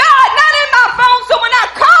in God, not in my phone. So when I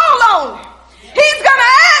call on him, he's going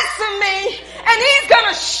to answer me and he's going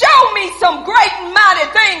to show me some great and mighty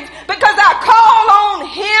things because I call on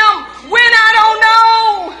him when I don't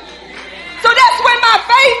know. So that's when my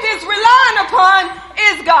faith is relying upon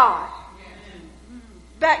is God.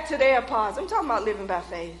 Back to the AirPods. I'm talking about living by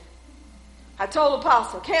faith. I told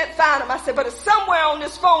Apostle, can't find them. I said, but it's somewhere on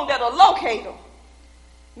this phone that'll locate them.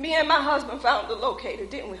 Me and my husband found the locator,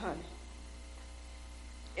 didn't we, honey?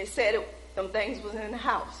 It said them things was in the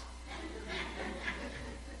house.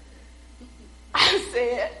 I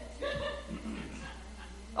said,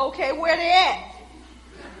 okay, where they at?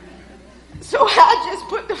 So I just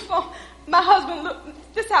put the phone. My husband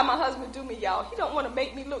this is how my husband do me, y'all. He don't want to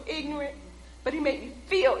make me look ignorant, but he make me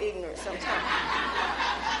feel ignorant sometimes.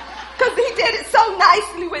 Because he did it so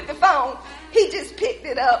nicely with the phone. He just picked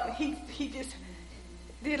it up and he just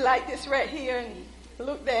did like this right here and he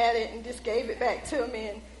looked at it and just gave it back to me.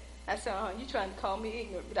 And I said, you trying to call me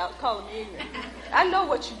ignorant without calling me ignorant. I know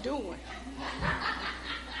what you're doing.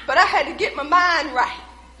 But I had to get my mind right.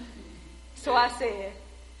 So I said,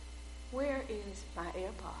 where is my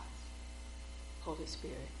AirPods? Holy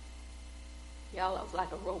Spirit. Y'all, I was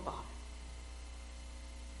like a robot.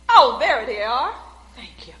 Oh, there they are.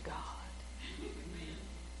 Thank you, God.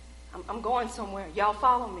 I'm going somewhere. Y'all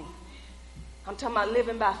follow me. I'm talking about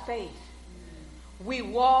living by faith. We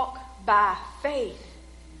walk by faith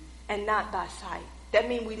and not by sight. That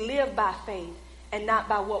means we live by faith and not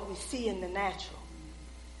by what we see in the natural.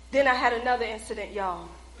 Then I had another incident, y'all.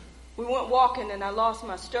 We went walking and I lost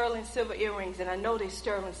my sterling silver earrings, and I know they're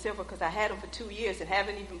sterling silver because I had them for 2 years and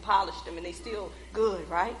haven't even polished them, and they still good,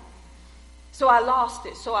 right? So I lost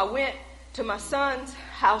it. So I went to my son's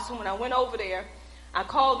house, and when I went over there, I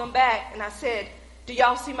called them back and I said, do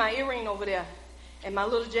y'all see my earring over there? And my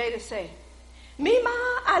little Jada said, Mima,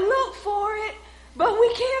 I looked for it, but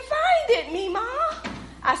we can't find it, Mima.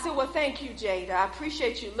 I said, well, thank you, Jada. I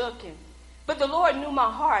appreciate you looking. But the Lord knew my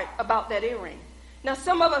heart about that earring. Now,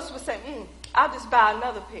 some of us would say, I'll just buy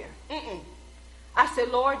another pair. I said,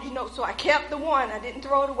 Lord, so I kept the one. I didn't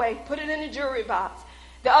throw it away, put it in the jewelry box.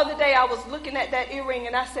 The other day I was looking at that earring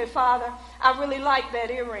and I said, Father, I really like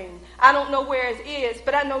that earring. I don't know where it is,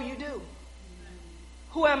 but I know you do.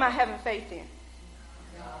 Who am I having faith in?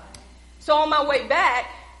 So on my way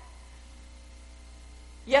back,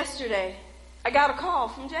 yesterday, I got a call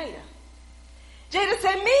from Jada. Jada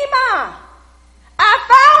said, Mima, I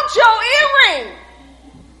found your earring.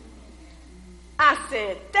 I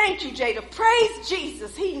said, thank you, Jada. Praise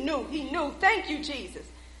Jesus. He knew. Thank you, Jesus.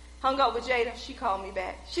 Hung up with Jada. She called me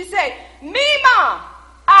back. She said, Mima,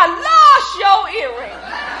 I lost your earring.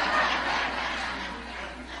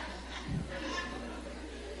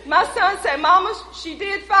 My son said, Mama, she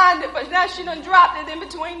did find it, but now she done dropped it in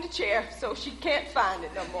between the chair, so she can't find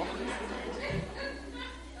it no more.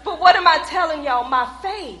 But what am I telling y'all? My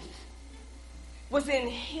faith was in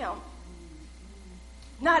him,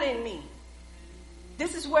 not in me.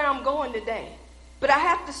 This is where I'm going today. But I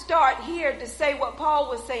have to start here to say what Paul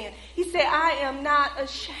was saying. He said, I am not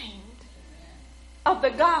ashamed of the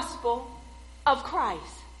gospel of Christ.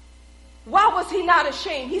 Why was he not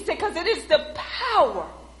ashamed? He said, because it is the power,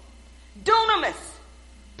 dunamis,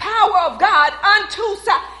 power of God unto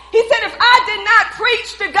salvation. He said, if I did not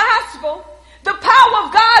preach the gospel, the power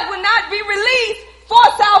of God would not be released for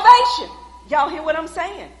salvation. Y'all hear what I'm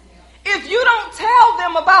saying? If you don't tell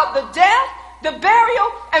them about the death, the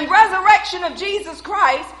burial, and resurrection of Jesus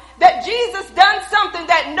Christ, that Jesus done something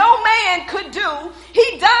that no man could do.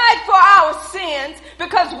 He died for our sins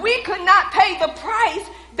because we could not pay the price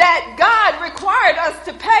that God required us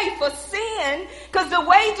to pay for sin, because the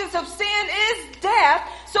wages of sin is death.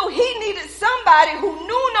 So he needed somebody who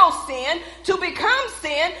knew no sin to become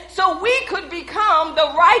sin so we could become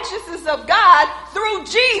the righteousness of God through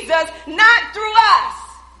Jesus, not through us.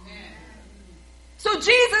 So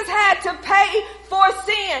Jesus had to pay for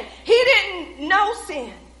sin. He didn't know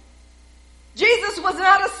sin. Jesus was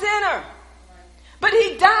not a sinner. But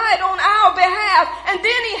he died on our behalf, and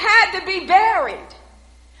then he had to be buried.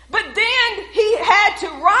 But then he had to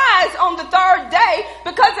rise on the third day,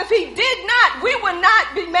 because if he did not, we would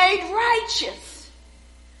not be made righteous.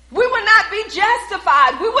 We would not be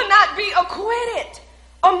justified. We would not be acquitted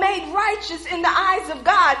or made righteous in the eyes of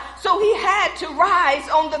God. So he had to rise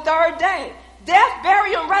on the third day. Death,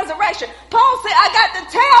 burial, and resurrection. Paul said, I got to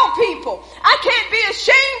tell people, I can't be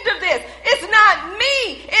ashamed of this. It's not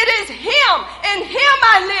me. It is him. In him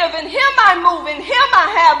I live. In him I move. In him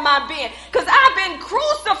I have my being. Because I've been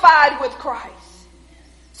crucified with Christ.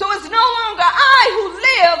 So it's no longer I who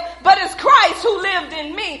live, but it's Christ who lived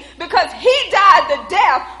in me, because he died the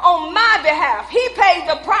death on my behalf. He paid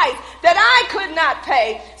the price that I could not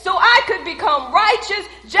pay, so I could become righteous,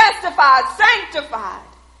 justified, sanctified.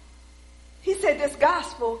 He said this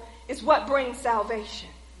gospel is what brings salvation.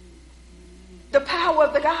 The power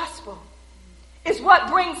of the gospel is what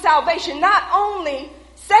brings salvation, not only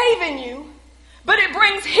saving you, but it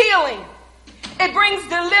brings healing. It brings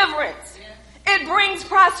deliverance. It brings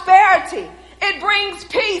prosperity. It brings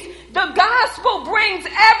peace. The gospel brings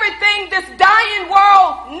everything this dying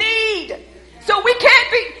world need. So you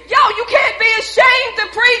can't be ashamed to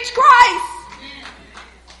preach Christ.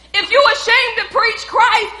 If you're ashamed to preach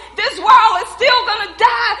Christ, this world is still going to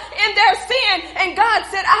die in their sin. And God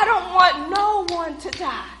said, I don't want no one to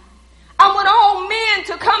die. I want all men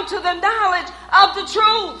to come to the knowledge of the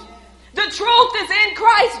truth. The truth is in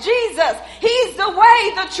Christ Jesus. He's the way,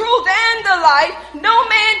 the truth, and the life. No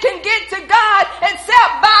man can get to God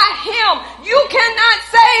except by him. You cannot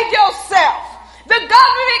save yourself. The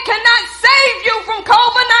government cannot save you from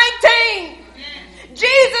COVID-19.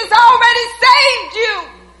 Jesus already saved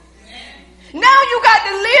you. Now you got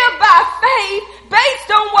to live by faith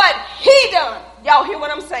based on what he done. Y'all hear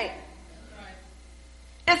what I'm saying?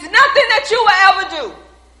 It's nothing that you will ever do.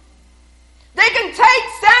 They can take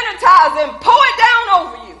sanitizer and pour it down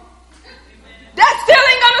over you. That still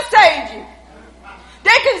ain't going to save you.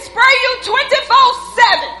 They can spray you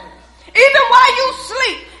 24/7, even while you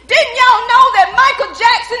sleep. Didn't y'all know that Michael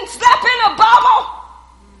Jackson slept in a bubble?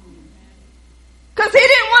 Because he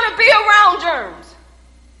didn't want to be around germs.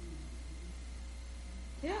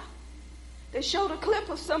 Yeah. They showed a clip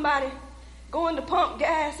of somebody going to pump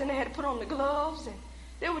gas, and they had to put on the gloves, and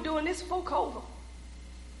they were doing this before COVID.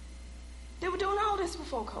 They were doing all this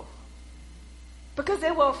before COVID because they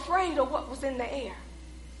were afraid of what was in the air.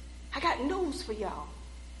 I got news for y'all.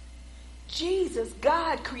 Jesus,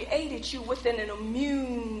 God created you with an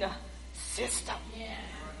immune system.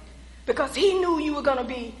 Because he knew you were going to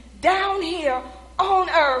be down here on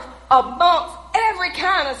earth amongst every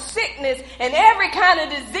kind of sickness and every kind of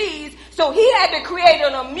disease. So he had to create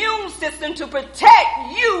an immune system to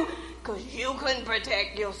protect you, because you couldn't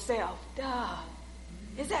protect yourself. Duh.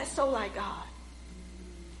 Is that so like God?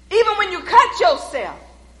 Even when you cut yourself,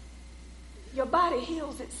 your body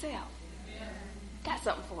heals itself. Got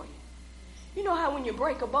something for you. You know how when you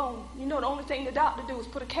break a bone, you know the only thing the doctor do is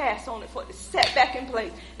put a cast on it for it to set back in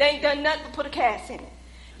place. They ain't done nothing but put a cast in it.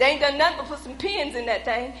 They ain't done nothing but put some pins in that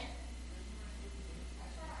thing.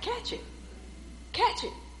 Catch it. Catch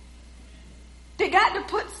it. They got to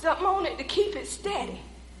put something on it to keep it steady.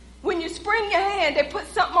 When you spring your hand, they put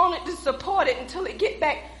something on it to support it until it get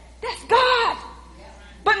back. That's God.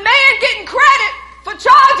 But man getting credit for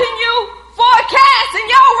charging you for a cast, and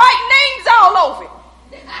y'all write names all over it.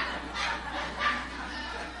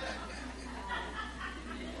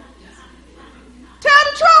 Tell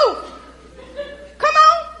the truth. Come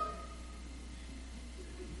on.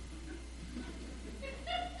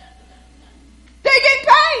 They getting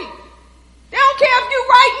paid. They don't care if you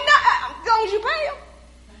write nothing, as long as you pay them.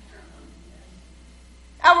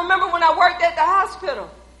 I remember when I worked at the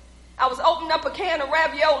hospital, I was opening up a can of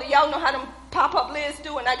ravioli. Y'all know how them pop-up lids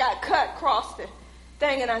do, and I got cut across the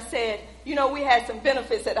thing, and I said, you know, we had some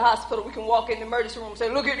benefits at the hospital. We can walk in the emergency room and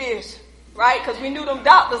say, look at this, right? Because we knew them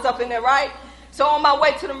doctors up in there, right? So on my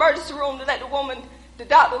way to the emergency room to let the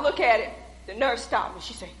doctor look at it, the nurse stopped me.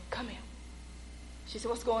 She said, come here. She said,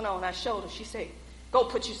 what's going on? I showed her. She said, go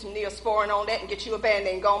put you some Neosporin on that and get you a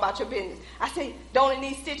Band-Aid and go on about your business. I said, don't it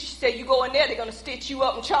need stitches? She said, you go in there, they're going to stitch you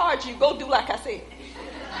up and charge you. Go do like I said.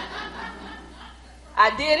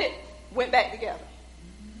 I did it, went back together.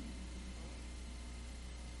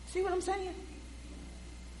 See what I'm saying?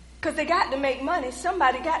 Because they got to make money.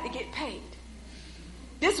 Somebody got to get paid.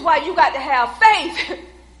 This is why you got to have faith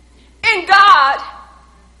in God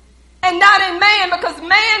and not in man, because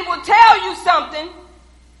man will tell you something.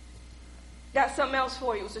 Got something else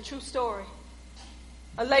for you. It was a true story.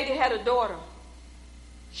 A lady had a daughter.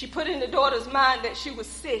 She put in the daughter's mind that she was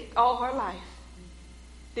sick all her life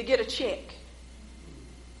to get a check.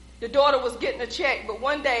 The daughter was getting a check, but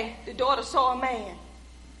one day the daughter saw a man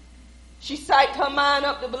She psyched her mind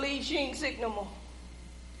up to believe she ain't sick no more.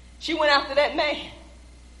 She went after that man.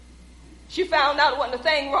 She found out there wasn't a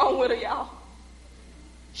thing wrong with her, y'all.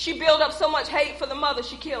 She built up so much hate for the mother,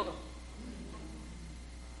 she killed her.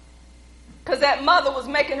 Because that mother was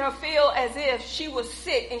making her feel as if she was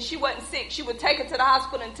sick, and she wasn't sick. She would take her to the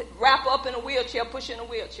hospital and wrap her up in a wheelchair, push her in a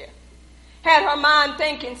wheelchair. Had her mind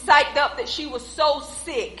thinking, psyched up that she was so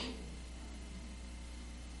sick.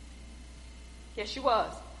 Yes, she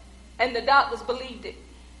was. And the doctors believed it.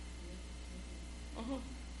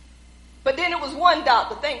 But then it was one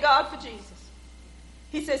doctor, thank God for Jesus.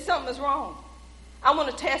 He said, something is wrong. I want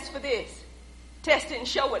to test for this. Test didn't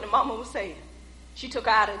show what the mama was saying. She took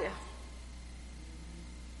her out of there.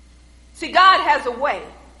 See, God has a way.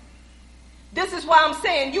 This is why I'm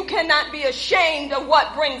saying you cannot be ashamed of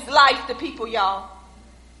what brings life to people, y'all.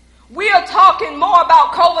 We are talking more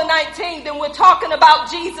about COVID-19 than we're talking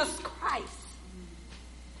about Jesus Christ.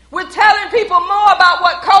 We're telling people more about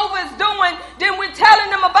what COVID is doing than we're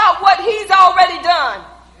telling them about what he's already done.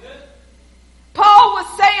 Paul was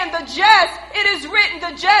saying it is written,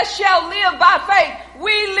 the just shall live by faith.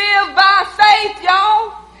 We live by faith,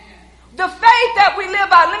 y'all. The faith that we live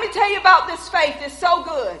by. Let me tell you about this faith. It's so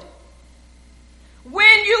good.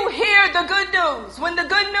 When you hear the good news, when the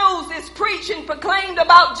good news is preached and proclaimed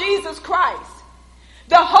about Jesus Christ,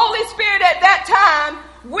 the Holy Spirit at that time,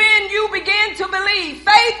 when you begin to believe,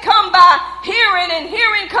 faith come by hearing and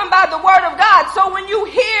hearing come by the word of God. So when you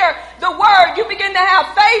hear the word, you begin to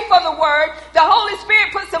have faith for the word. The Holy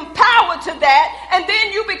Spirit puts some power to that, and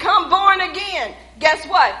then you become born again. Guess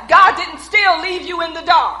what? God didn't still leave you in the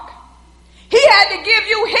dark. He had to give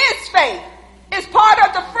you his faith. It's part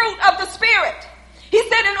of the fruit of the Spirit. He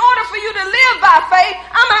said, in order for you to live by faith,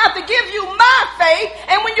 I'm going to have to give you my faith.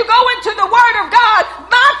 And when you go into the word of God,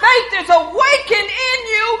 my faith is awakened in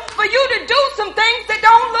you for you to do some things that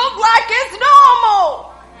don't look like it's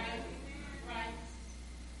normal.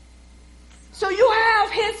 So you have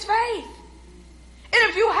his faith. And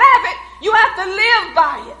if you have it, you have to live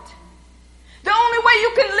by it. The only way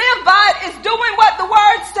you can live by it is doing what the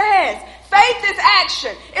word says. Faith is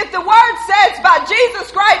action. If the word says by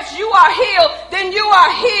Jesus Christ you are healed, then you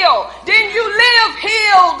are healed. Then you live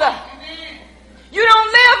healed. You don't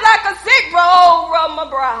live like a sick bro. Oh, rub my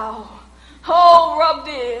brow. Oh, rub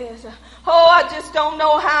this. Oh, I just don't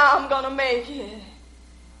know how I'm going to make it.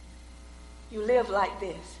 You live like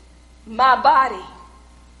this. My body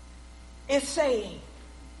is saying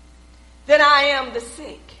that I am the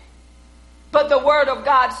sick. But the word of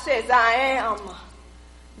God says I am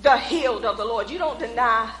the healed of the Lord. You don't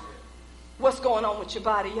deny what's going on with your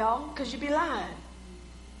body, y'all, because you be lying.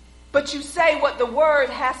 But you say what the word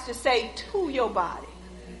has to say to your body.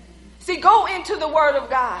 See, go into the word of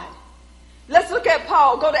God. Let's look at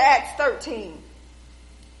Paul. Go to Acts 13.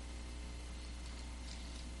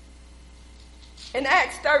 In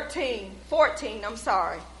Acts 14,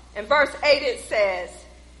 in verse 8 it says,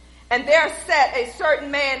 and there sat a certain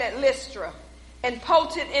man at Lystra,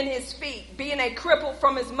 impotent in his feet, being a cripple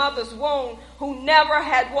from his mother's womb, who never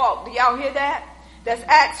had walked. Do y'all hear that? That's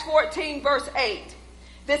Acts 14, verse 8.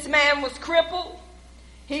 This man was crippled.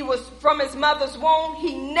 He was from his mother's womb.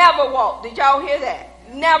 He never walked. Did y'all hear that?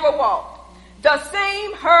 Never walked. The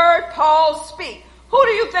same heard Paul speak. Who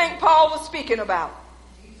do you think Paul was speaking about?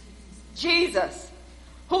 Jesus.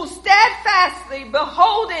 Who steadfastly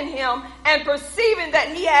beholding him and perceiving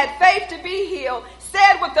that he had faith to be healed,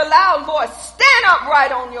 said with a loud voice, stand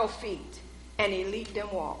upright on your feet. And he leaped and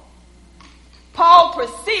walked. Paul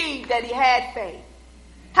perceived that he had faith.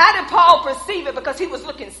 How did Paul perceive it? Because he was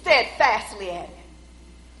looking steadfastly at it.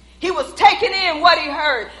 He was taking in what he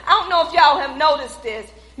heard. I don't know if y'all have noticed this.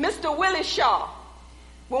 Mr. Willie Shaw,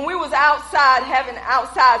 when we was outside having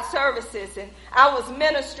outside services and I was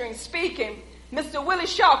ministering, speaking, Mr. Willie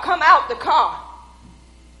Shaw come out the car.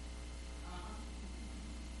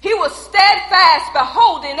 He was steadfast,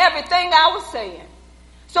 beholding everything I was saying.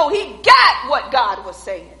 So he got what God was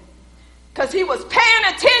saying. Because he was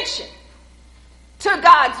paying attention to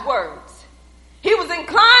God's words. He was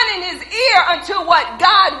inclining his ear unto what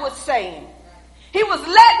God was saying. He was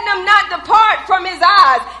letting them not depart from his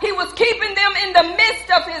eyes. He was keeping them in the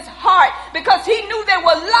midst of his heart because he knew they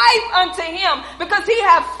were life unto him, because he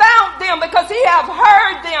had found them, because he had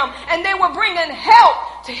heard them, and they were bringing help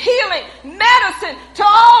to healing, medicine to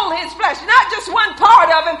all his flesh. Not just one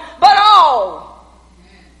part of him, but all.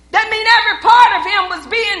 That means every part of him was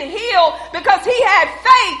being healed because he had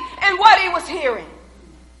faith in what he was hearing.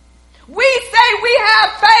 We say we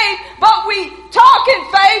have faith, but we talk in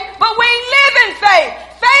faith, but we ain't live in faith.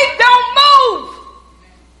 Faith don't move.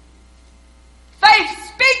 Faith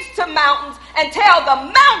speaks to the mountains and tell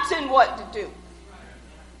the mountain what to do.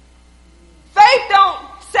 Faith don't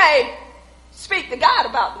say, speak to God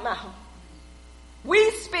about the mountain.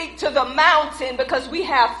 We speak to the mountain because we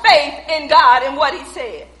have faith in God and what he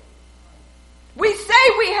said. We say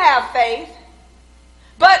we have faith,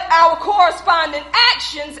 but our corresponding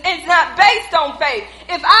actions is not based on faith.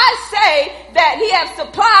 If I say that he has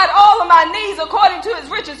supplied all of my needs according to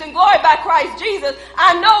his riches and glory by Christ Jesus,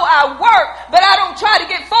 I know I work, but I don't try to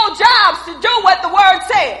get full jobs to do what the word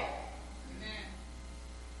said.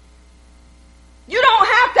 You don't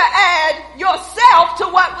have to add yourself to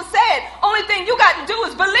what was said. Only thing you got to do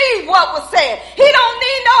is believe what was said. He don't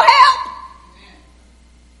need no help.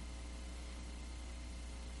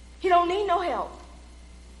 He don't need no help.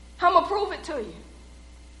 I'm going to prove it to you.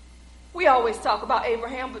 We always talk about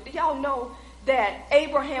Abraham, but do y'all know that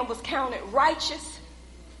Abraham was counted righteous?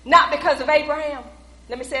 Not because of Abraham.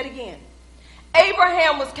 Let me say it again.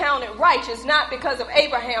 Abraham was counted righteous, not because of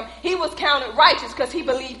Abraham. He was counted righteous because he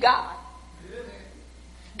believed God.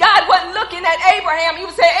 God wasn't looking at Abraham. He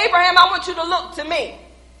would say, Abraham, I want you to look to me.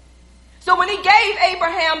 So when he gave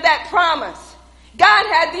Abraham that promise, God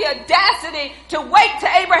had the audacity to wait till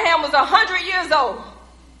Abraham was 100 years old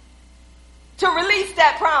to release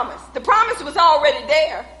that promise. The promise was already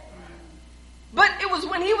there. But it was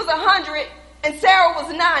when he was 100 and Sarah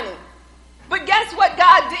was 90. But guess what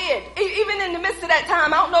God did? Even in the midst of that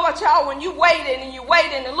time, I don't know about y'all, when you waited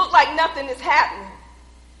and it looked like nothing is happening.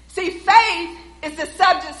 See, faith is the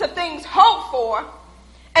substance of things hoped for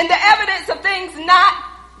and the evidence of things not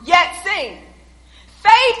yet seen.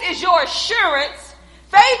 Faith is your assurance.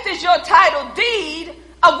 Faith is your title deed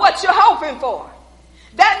of what you're hoping for.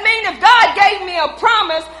 That means if God gave me a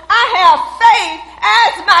promise, I have faith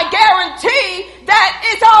as my guarantee that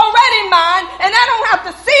it's already mine, and I don't have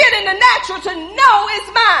to see it in the natural to know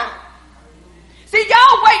it's mine. See,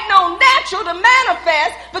 y'all waiting on natural to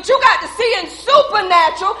manifest, but you got to see in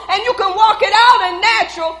supernatural, and you can walk it out in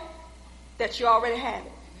natural that you already have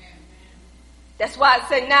it. That's why I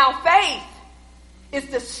say now faith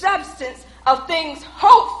is the substance of things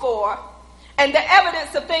hoped for and the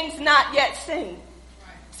evidence of things not yet seen.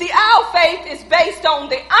 See, our faith is based on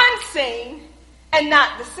the unseen and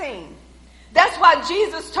not the seen. That's why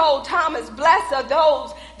Jesus told Thomas, blessed are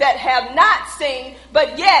those that have not seen,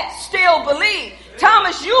 but yet still believe.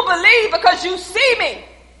 Thomas, you believe because you see me.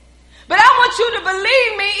 But I want you to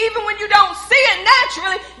believe me even when you don't see it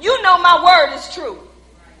naturally. You know my word is true.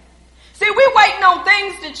 See, we're waiting on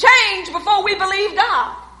things to change before we believe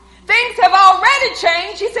God. Things have already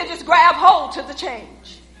changed. He said just grab hold to the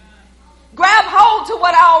change. Grab hold to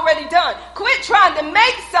what I already done. Quit trying to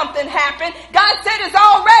make something happen. God said it's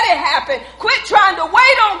already happened. Quit trying to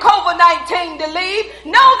wait on COVID-19 to leave.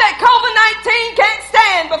 Know that COVID-19 can't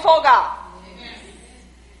stand before God.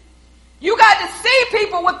 You got to see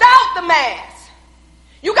people without the mask.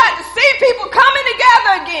 You got to see people coming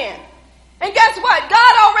together again. And guess what?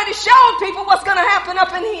 God already showed people what's going to happen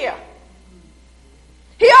up in here.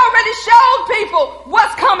 He already showed people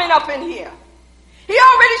what's coming up in here. He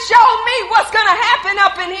already showed me what's going to happen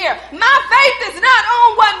up in here. My faith is not on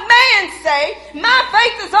what man say. My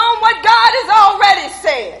faith is on what God has already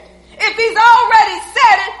said. If he's already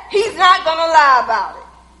said it, he's not going to lie about it.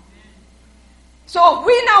 So if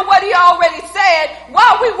we know what he already said,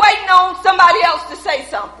 why are we waiting on somebody else to say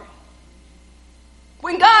something?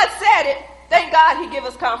 When God said it, thank God he give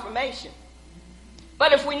us confirmation.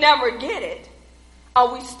 But if we never get it,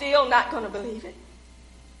 are we still not going to believe it?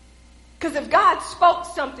 Because if God spoke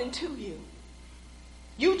something to you,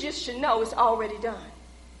 you just should know it's already done.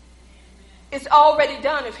 It's already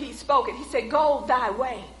done if he spoke it. He said, go thy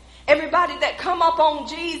way. Everybody that come up on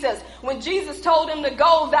Jesus, when Jesus told them to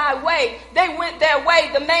go thy way, they went their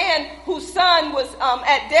way. The man whose son was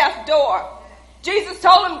at death's door, Jesus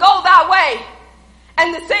told him, go thy way.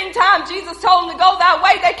 And the same time Jesus told him to go thy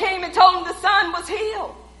way, they came and told him the son was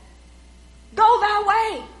healed. Go thy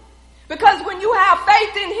way. Because when you have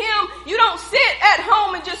faith in him, you don't sit at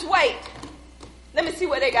home and just wait. Let me see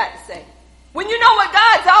what they got to say. When you know what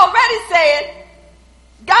God's already said,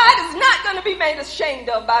 God is not going to be made ashamed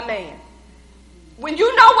of by man. When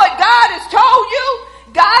you know what God has told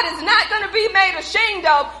you, God is not going to be made ashamed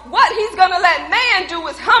of. What he's going to let man do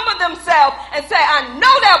is humble themselves and say, I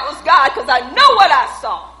know that was God because I know what I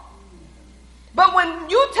saw. But when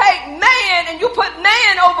you take man and you put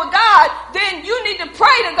man over God, then you need to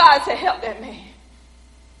pray to God to help that man.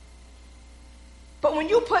 But when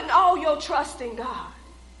you're putting all your trust in God,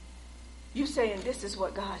 you saying, this is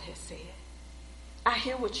what God has said. I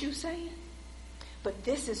hear what you're saying, but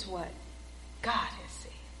this is what God has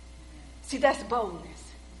said. See, that's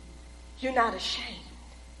boldness. You're not ashamed.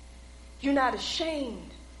 You're not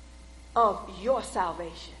ashamed of your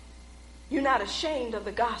salvation. You're not ashamed of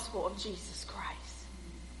the gospel of Jesus Christ.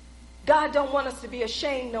 God don't want us to be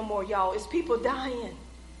ashamed no more, y'all. It's people dying.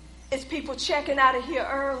 It's people checking out of here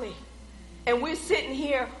early. And we're sitting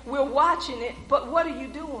here, we're watching it, but what are you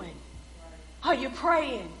doing? Are you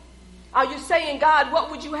praying? Are you saying, God, what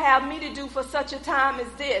would you have me to do for such a time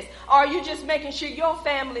as this? Or are you just making sure your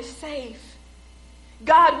family's safe?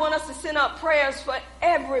 God wants us to send up prayers for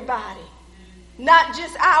everybody, not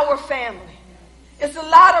just our family. It's a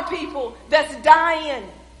lot of people that's dying.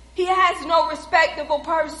 He has no respectable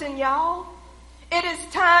person, y'all. It is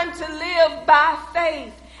time to live by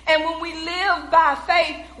faith. And when we live by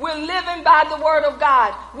faith, we're living by the word of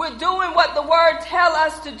God. We're doing what the word tells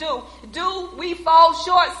us to do. Do we fall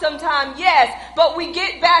short sometimes? Yes. But we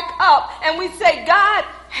get back up and we say, God,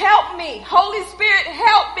 help me. Holy Spirit,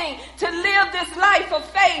 help me to live this life of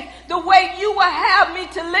faith the way you will have me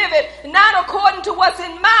to live it. Not according to what's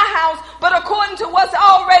in my house, but according to what's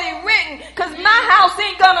already written. Because my house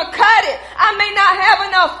ain't going to cut it. I may not have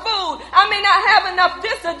enough food. I may not have enough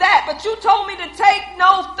this or that. But you told me to take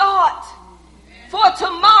no thought for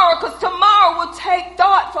tomorrow, because tomorrow will take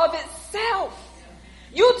thought for itself.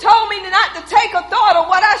 You told me not to take a thought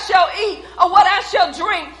of what I shall eat or what I shall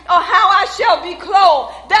drink or how I shall be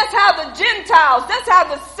clothed. That's how the Gentiles, that's how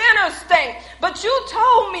the sinners think. But you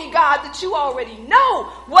told me, God, that you already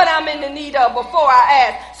know what I'm in the need of before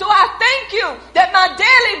I ask. So I thank you that my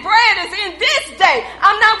daily bread is in this day.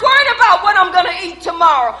 I'm not worried about what I'm going to eat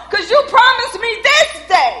tomorrow, because you promised me this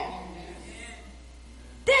day.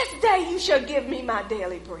 This day you shall give me my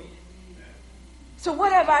daily bread. So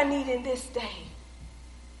whatever I need in this day,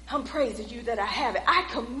 I'm praising you that I have it. I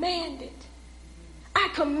command it. I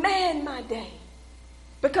command my day.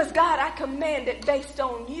 Because God, I command it based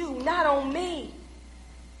on you, not on me.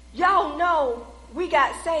 Y'all know we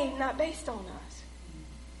got saved not based on us.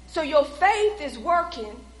 So your faith is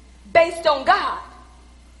working based on God.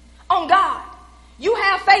 On God. You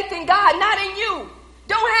have faith in God, not in you.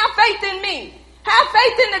 Don't have faith in me. Have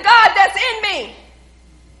faith in the God that's in me.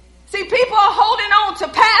 See, people are holding on to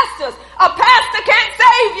pastors. A pastor can't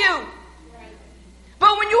save you.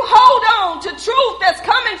 But when you hold on to truth that's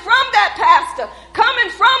coming from that pastor, coming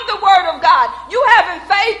from the word of God, you having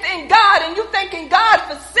faith in God and you thanking God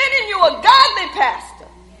for sending you a godly pastor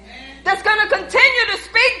that's going to continue to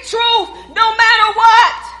speak truth no matter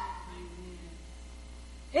what.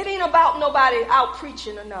 It ain't about nobody out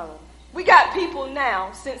preaching another. We got people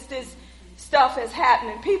now, since this stuff is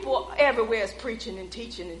happening, people everywhere is preaching and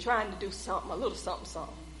teaching and trying to do something, a little something,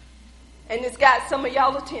 something. And it's got some of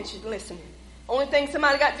y'all attention listening. Only thing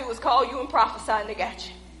somebody got to do is call you and prophesy and they got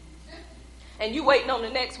you. And you waiting on the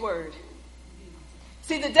next word.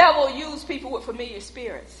 See, the devil will use people with familiar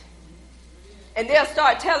spirits. And they'll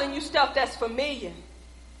start telling you stuff that's familiar.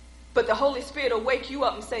 But the Holy Spirit will wake you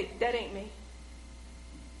up and say, that ain't me.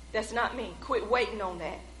 That's not me. Quit waiting on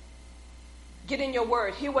that. Get in your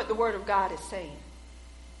word. Hear what the word of God is saying.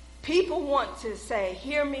 People want to say,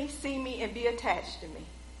 hear me, see me, and be attached to me.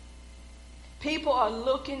 People are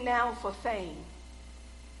looking now for fame.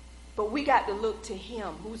 But we got to look to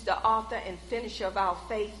him, who's the author and finisher of our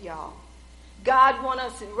faith, y'all. God wants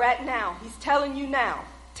us right now. He's telling you now,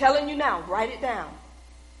 write it down.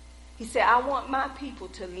 He said, I want my people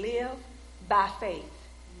to live by faith.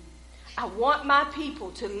 I want my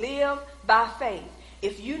people to live by faith.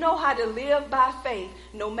 If you know how to live by faith,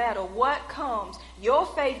 no matter what comes, your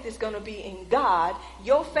faith is going to be in God.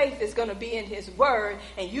 Your faith is going to be in his word.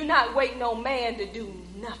 And you're not waiting on man to do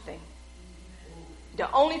nothing.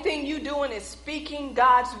 The only thing you're doing is speaking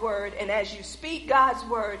God's word. And as you speak God's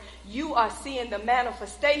word, you are seeing the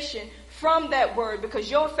manifestation from that word, because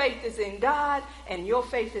your faith is in God and your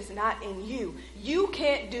faith is not in you. You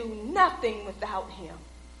can't do nothing without him.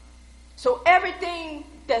 So everything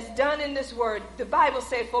that's done in this word, the Bible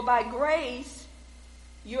said, for by grace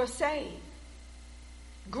you're saved.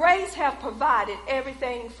 Grace have provided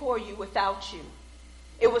everything for you without you.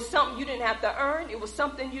 It was something you didn't have to earn. It was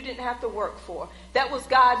something you didn't have to work for. That was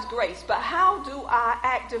God's grace. But how do I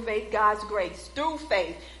activate God's grace? Through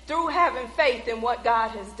faith. Through having faith in what God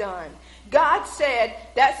has done. God said,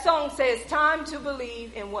 that song says, time to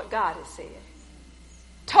believe in what God has said.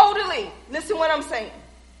 Totally. Listen what I'm saying.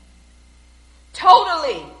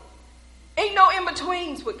 Totally. Ain't no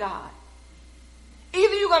in-betweens with God.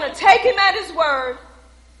 Either you're going to take him at his word.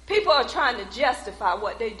 People are trying to justify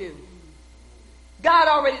what they do. God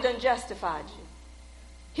already done justified you.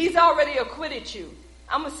 He's already acquitted you.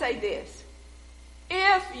 I'm going to say this.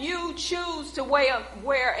 If you choose to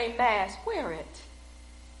wear a mask, wear it.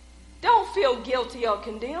 Don't feel guilty or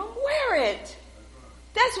condemned. Wear it.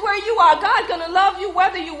 That's where you are. God's going to love you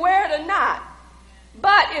whether you wear it or not.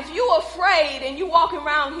 But if you're afraid and you're walking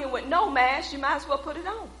around here with no mask, you might as well put it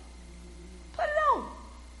on. Put it on.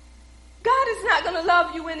 God is not going to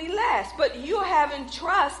love you any less, but you're having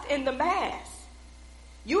trust in the mask.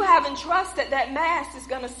 You having trust that that mask is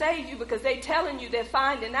going to save you because they're telling you, they're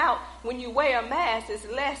finding out when you wear a mask, it's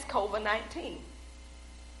less COVID-19.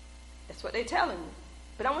 That's what they're telling you.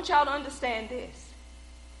 But I want y'all to understand this.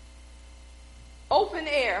 Open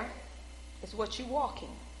air is what you walk in.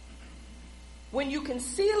 When you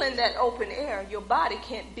conceal in that open air, your body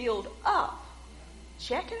can't build up.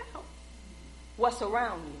 Check it out. What's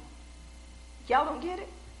around you. Y'all don't get it?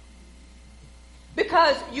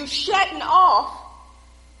 Because you're shutting off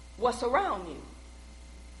what's around you.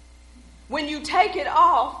 When you take it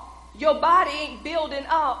off, your body ain't building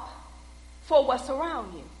up for what's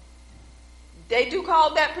around you. They do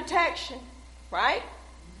call that protection, right?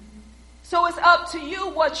 So it's up to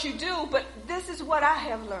you what you do, but this is what I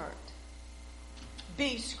have learned.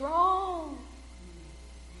 Be strong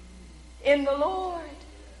in the Lord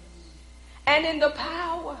and in the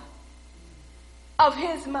power of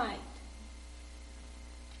his might.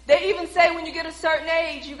 They even say when you get a certain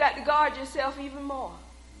age, you got to guard yourself even more.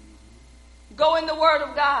 Go in the Word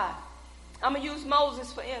of God. I'm going to use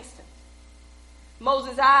Moses for instance.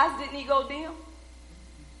 Moses' eyes, didn't he go dim?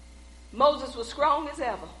 Moses was strong as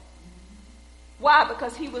ever. Why?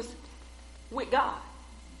 Because he was with God.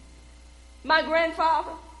 My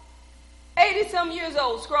grandfather, 80-some years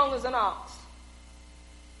old, strong as an ox.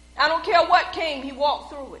 I don't care what came, he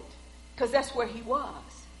walked through it. Because that's where he was.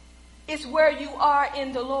 It's where you are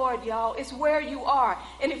in the Lord, y'all. It's where you are.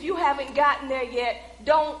 And if you haven't gotten there yet,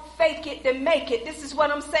 don't fake it to make it. This is what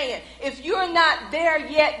I'm saying. If you're not there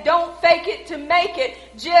yet, don't fake it to make it.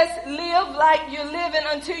 Just live like you're living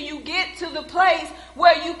until you get to the place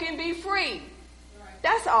where you can be free.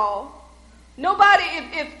 That's all. Nobody,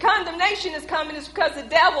 if condemnation is coming, it's because the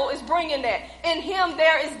devil is bringing that. In him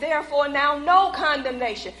there is therefore now no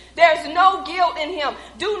condemnation. There's no guilt in him.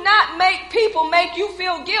 Do not make people make you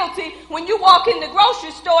feel guilty when you walk in the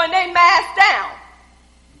grocery store and they mask down.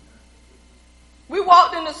 We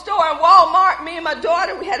walked in the store in Walmart, me and my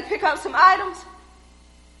daughter, we had to pick up some items.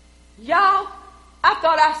 Y'all, I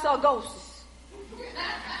thought I saw ghosts.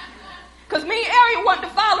 Because me and Ariel wanted to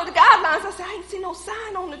follow the guidelines. I said, I ain't see no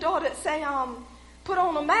sign on the door that say, put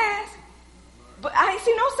on a mask. But I ain't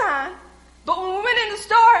see no sign. But when we went in the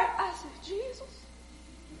store, I said, Jesus.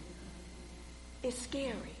 It's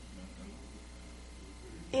scary.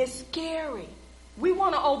 It's scary. We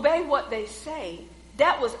want to obey what they say.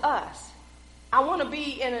 That was us. I want to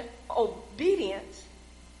be in obedience.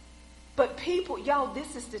 But people, y'all,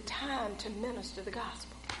 this is the time to minister the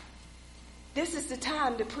gospel. This is the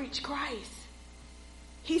time to preach Christ.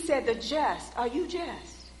 He said the just. Are you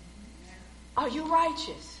just? Are you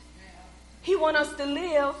righteous? He wants us to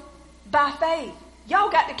live by faith.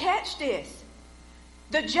 Y'all got to catch this.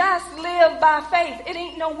 The just live by faith. It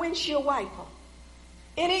ain't no windshield wiper.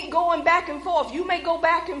 It ain't going back and forth. You may go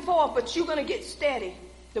back and forth, but you're going to get steady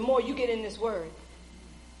the more you get in this word.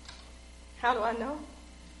 How do I know?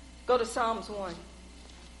 Go to Psalms 1.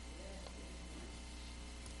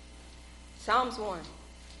 Psalms 1.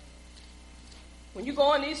 When you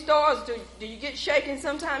go in these stores, do you get shaken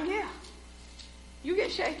sometime? Yeah. You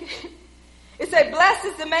get shaken. It says, blessed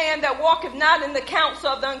is the man that walketh not in the counsel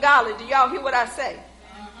of the ungodly. Do y'all hear what I say?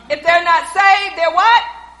 If they're not saved, they're what?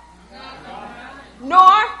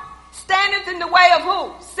 Nor standeth in the way of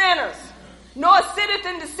who? Sinners. Nor sitteth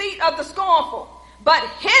in the seat of the scornful. But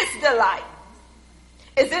his delight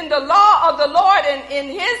is in the law of the Lord, and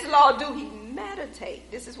in his law do he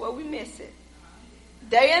meditate. This is where we miss it.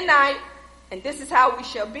 Day and night, and this is how we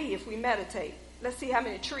shall be if we meditate. Let's see how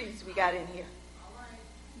many trees we got in here.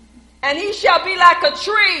 And he shall be like a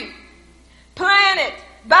tree planted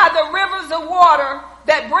by the rivers of water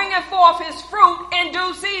that bringeth forth his fruit in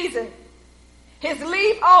due season. His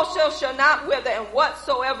leaf also shall not wither, and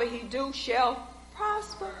whatsoever he do shall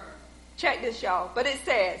prosper. Check this, y'all. But it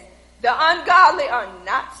says, the ungodly are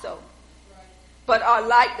not so, but are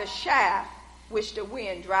like the shaft which the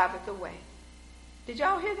wind driveth away. Did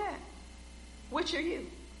y'all hear that? Which are you?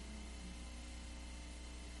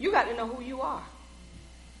 You got to know who you are.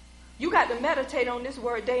 You got to meditate on this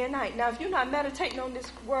word day and night. Now, if you're not meditating on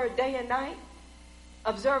this word day and night,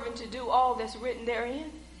 observing to do all that's written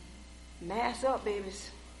therein, mass up, babies.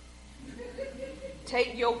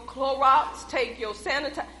 Take your Clorox, take your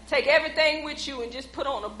sanitizer, take everything with you and just put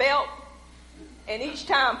on a belt, and each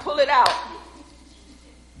time pull it out.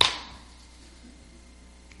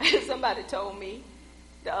 Somebody told me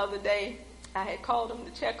the other day, I had called them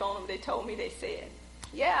to check on them. They told me, they said,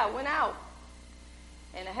 Yeah, I went out.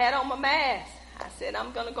 And I had on my mask. I said,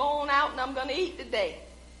 I'm going to go on out and I'm going to eat today.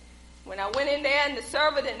 When I went in there and the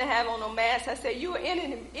server didn't have on no mask, I said, you are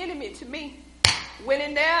enemy to me. Went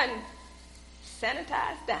in there and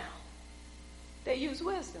sanitized down. They use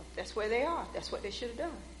wisdom. That's where they are. That's what they should have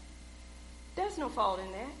done. There's no fault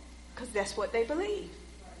in that because that's what they believe.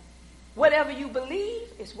 Whatever you believe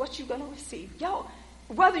is what you're going to receive. Yo,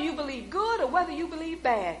 whether you believe good or whether you believe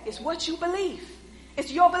bad, it's what you believe.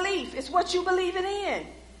 It's your belief. It's what you believe it in.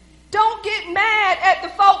 Don't get mad at the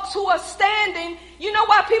folks who are standing. You know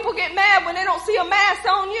why people get mad when they don't see a mask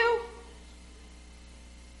on you?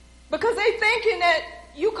 Because they thinking that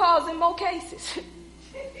you causing more cases.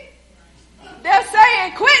 They're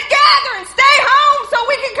saying, quit gathering, stay home so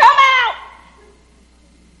we can come out.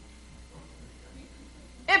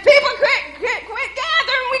 If people quit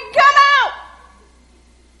gathering, we can come out.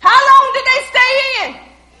 How long did they stay in?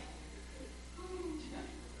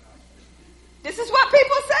 This is what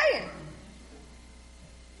people are saying.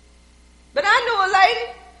 But I knew a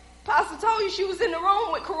lady, Pastor told you she was in the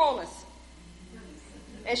room with coronas.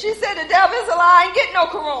 And she said the devil is a lie, I ain't get no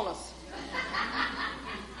coronas.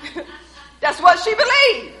 That's what she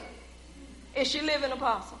believed. Is she living,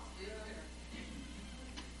 Apostle?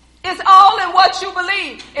 It's all in what you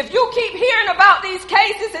believe. If you keep hearing about these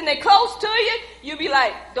cases and they're close to you, you'll be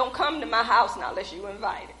like, don't come to my house now unless you're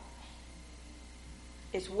invited.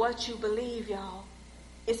 It's what you believe, y'all.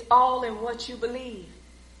 It's all in what you believe.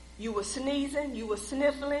 You were sneezing, you were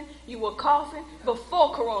sniffling, you were coughing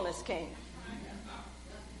before coronas came.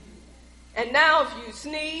 And now if you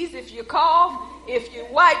sneeze, if you cough, if you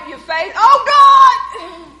wipe your face, oh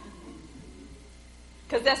God!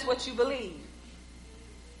 Because that's what you believe.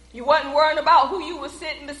 You wasn't worrying about who you were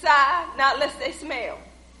sitting beside, not unless they smell.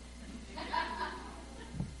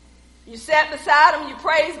 You sat beside them, you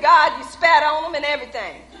praised God, you spat on them and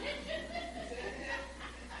everything.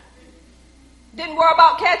 Didn't worry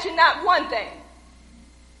about catching not one thing.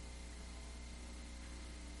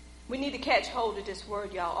 We need to catch hold of this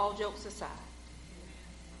word, y'all, all jokes aside.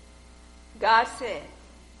 God said,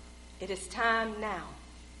 it is time now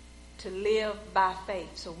to live by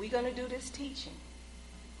faith. So we're going to do this teaching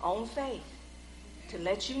on faith to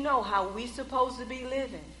let you know how we're supposed to be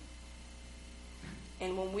living.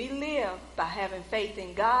 And when we live by having faith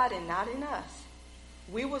in God and not in us,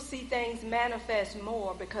 we will see things manifest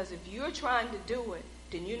more, because if you're trying to do it,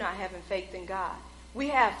 then you're not having faith in God. We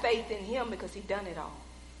have faith in him because he done it all.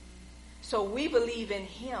 So we believe in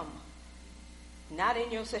him, not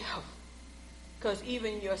in yourself, because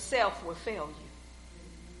even yourself will fail you.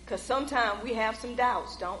 Because sometimes we have some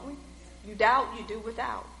doubts, don't we? You doubt, you do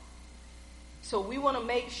without. So we want to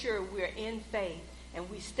make sure we're in faith, and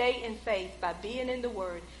we stay in faith by being in the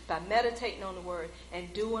Word, by meditating on the Word,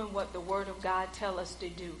 and doing what the Word of God tells us to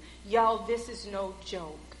do. Y'all, this is no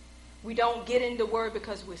joke. We don't get in the Word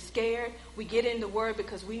because we're scared. We get in the Word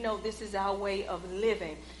because we know this is our way of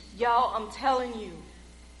living. Y'all, I'm telling you,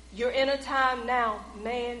 you're in a time now,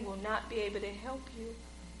 man will not be able to help you.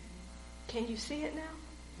 Can you see it now?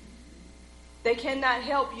 They cannot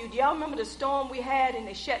help you. Do y'all remember the storm we had and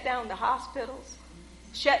they shut down the hospitals?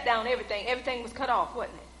 Shut down everything. Everything was cut off,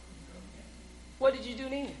 wasn't it? What did you do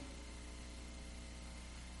then?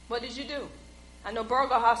 What did you do? I know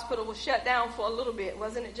Burger Hospital was shut down for a little bit,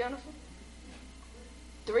 wasn't it, Jennifer?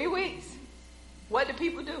 3 weeks. What did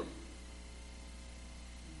people do?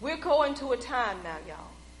 We're going to a time now, y'all,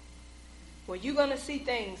 where you're going to see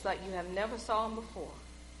things like you have never saw them before.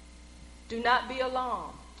 Do not be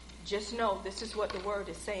alarmed. Just know this is what the word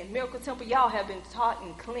is saying. Miracle Temple, y'all have been taught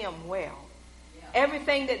in Clem well.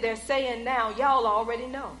 Everything that they're saying now, y'all already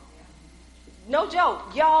know. No joke.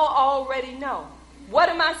 Y'all already know. What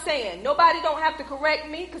am I saying? Nobody don't have to correct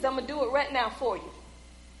me, because I'm going to do it right now for you.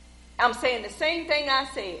 I'm saying the same thing I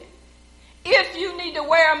said. If you need to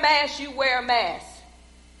wear a mask, you wear a mask.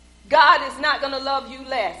 God is not going to love you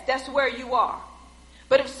less. That's where you are.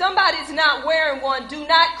 But if somebody's not wearing one, do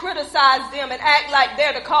not criticize them and act like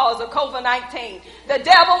they're the cause of COVID-19. The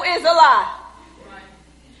devil is a lie.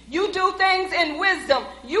 You do things in wisdom.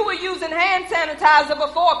 You were using hand sanitizer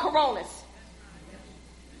before coronas.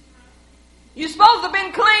 You're supposed to have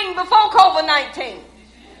been clean before COVID-19.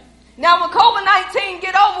 Now when COVID-19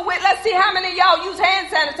 get over with, let's see how many of y'all use hand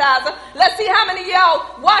sanitizer. Let's see how many of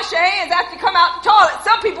y'all wash your hands after you come out the toilet.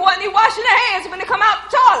 Some people wasn't even washing their hands when they come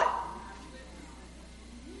out the toilet.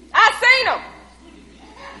 I seen them.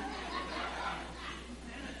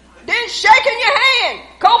 Then shaking your hand.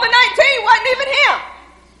 COVID-19 wasn't even him.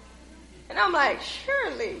 And I'm like,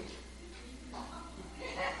 surely.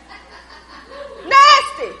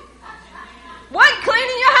 Nasty. Wasn't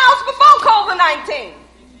cleaning your house was before COVID-19.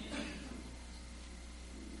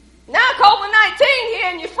 Now COVID-19 here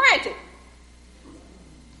and you're frantic.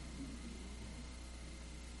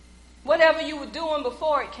 Whatever you were doing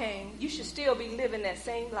before it came, you should still be living that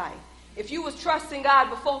same life. If you was trusting God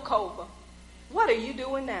before COVID, what are you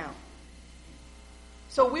doing now?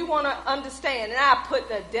 So we want to understand, and I put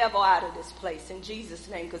the devil out of this place in Jesus'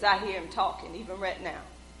 name because I hear him talking even right now.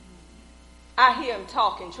 I hear him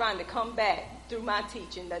talking, trying to come back through my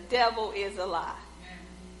teaching. The devil is a lie.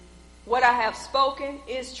 What I have spoken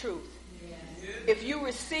is truth. If you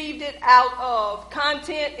received it out of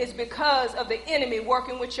content, it's because of the enemy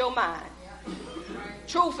working with your mind.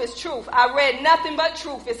 Truth is truth. I read nothing but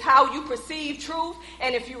truth. It's how you perceive truth.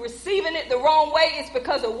 And if you're receiving it the wrong way, it's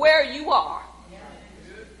because of where you are.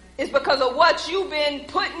 It's because of what you've been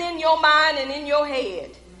putting in your mind and in your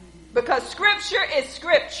head. Because scripture is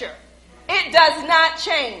scripture. It does not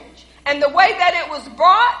change. And the way that it was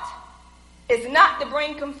brought is not to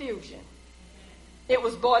bring confusion. It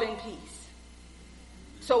was brought in peace.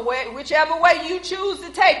 So whichever way you choose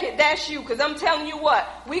to take it, that's you. Because I'm telling you what,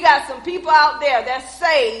 we got some people out there that's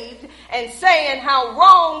saved and saying how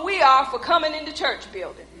wrong we are for coming into church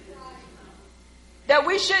building. That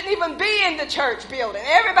we shouldn't even be in the church building.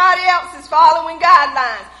 Everybody else is following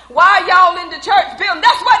guidelines. Why are y'all in the church building?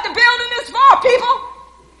 That's what the building is for, people.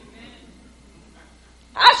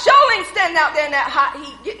 I sure ain't standing out there in that hot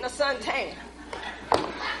heat getting a suntan.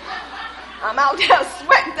 I'm out there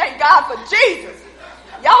sweating, thank God for Jesus.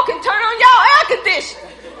 Y'all can turn on y'all air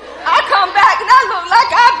conditioner. I come back and I look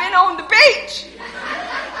like I've been on the beach.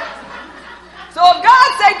 So if God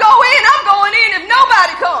say go in, I'm going in if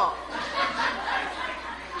nobody comes.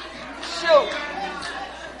 Shoot.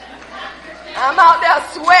 I'm out there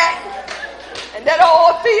sweating. And that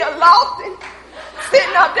old Thea Lawson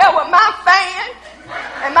sitting up there with my fan.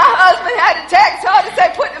 And my husband had to text her to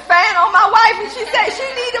say put the fan on my wife. And she said she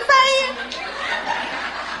need a fan.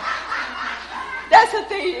 That's a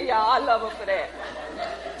thing, y'all. I love her for that.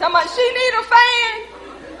 Talking about she need a fan.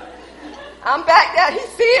 I'm back there.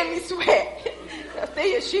 He's seeing me sweat.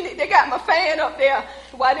 They got my fan up there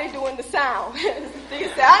while they doing the sound. They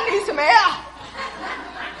said, I need some air.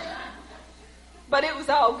 But it was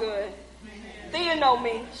all good. Thea know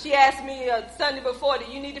me. She asked me Sunday before, do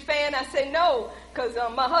you need a fan? I said no, because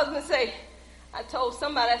my husband said, I told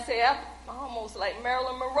somebody, I said, I'm almost like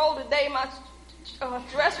Marilyn Monroe today. My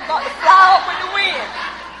dress was about to fly off with the wind.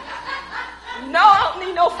 No, I don't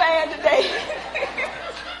need no fan today.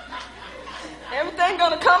 Everything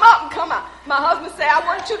gonna come up and come out. My husband said, I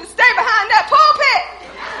want you to stay behind that pulpit.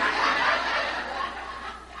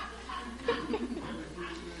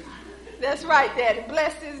 That's right, Daddy.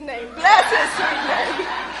 Bless his name. Bless his sweet name.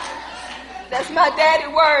 That's my daddy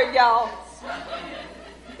word, y'all.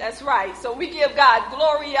 That's right. So we give God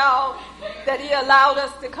glory, y'all, that he allowed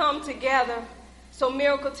us to come together. So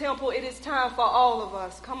Miracle Temple, it is time for all of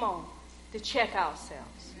us, come on, to check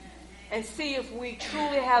ourselves and see if we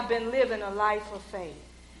truly have been living a life of faith.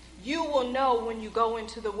 You will know when you go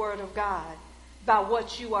into the Word of God by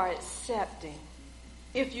what you are accepting.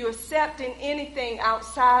 If you're accepting anything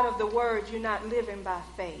outside of the Word, you're not living by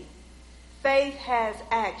faith. Faith has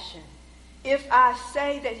action. If I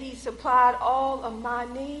say that he supplied all of my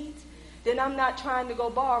needs, then I'm not trying to go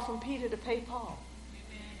borrow from Peter to pay Paul.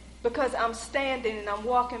 Because I'm standing and I'm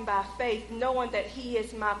walking by faith, knowing that he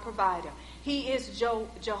is my provider. He is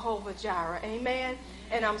Jehovah Jireh. Amen?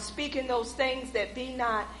 And I'm speaking those things that be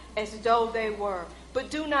not as though they were.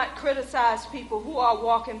 But do not criticize people who are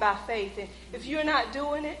walking by faith. And if you're not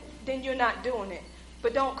doing it, then you're not doing it.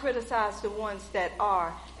 But don't criticize the ones that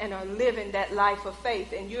are and are living that life of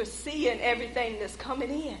faith. And you're seeing everything that's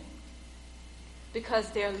coming in because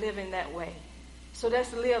they're living that way. So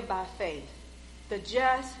let's live by faith. The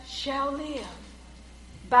just shall live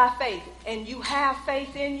by faith. And you have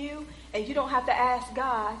faith in you, and you don't have to ask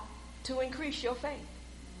God to increase your faith.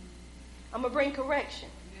 I'm going to bring correction.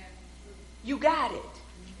 You got it.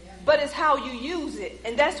 But it's how you use it.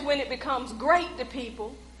 And that's when it becomes great to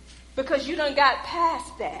people, because you done got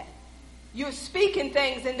past that. You're speaking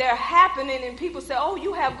things and they're happening, and people say, oh,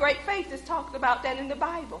 you have great faith. It's talked about that in the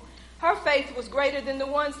Bible. Her faith was greater than the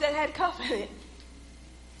ones that had covenant.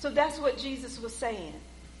 So that's what Jesus was saying.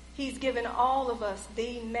 He's given all of us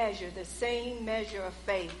the measure, the same measure of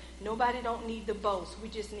faith. Nobody don't need to boast. We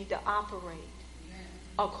just need to operate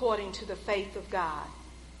according to the faith of God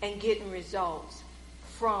and getting results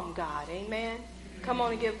from God. Amen? Come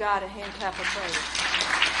on and give God a hand clap of praise.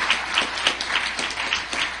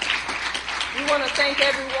 We want to thank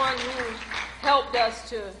everyone who helped us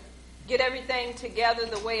to get everything together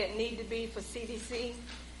the way it needed to be for CDC.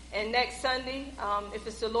 And next Sunday, if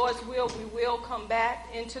it's the Lord's will, we will come back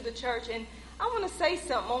into the church. And I want to say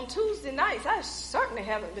something. On Tuesday nights, I certainly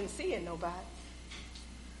haven't been seeing nobody.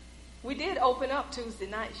 We did open up Tuesday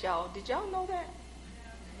nights, y'all. Did y'all know that?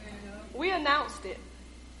 We announced it,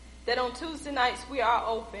 that on Tuesday nights we are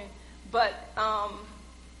open. But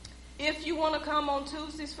if you want to come on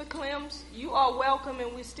Tuesdays for Clem's, you are welcome,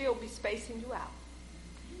 and we'll still be spacing you out.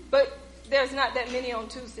 But there's not that many on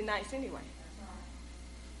Tuesday nights anyway.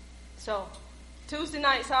 So Tuesday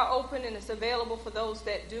nights are open, and it's available for those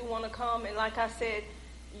that do want to come. And like I said,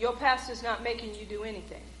 your pastor's not making you do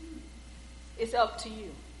anything. It's up to you.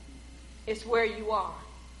 It's where you are.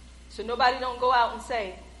 So nobody don't go out and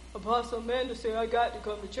say, Apostle Amanda said I got to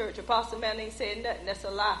come to church. Apostle Amanda ain't saying nothing. That's a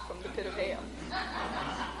lie from the pit of hell.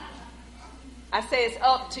 I say it's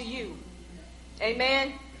up to you.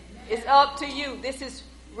 Amen? It's up to you. This is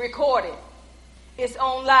recorded. It's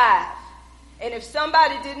on live. And if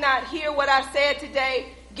somebody did not hear what I said today,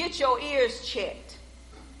 get your ears checked.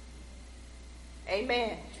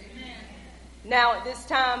 Amen. Amen. Now at this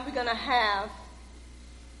time, we're going to have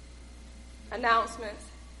announcements.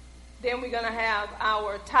 Then we're going to have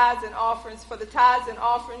our tithes and offerings. For the tithes and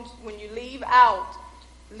offerings, when you leave out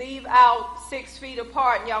 6 feet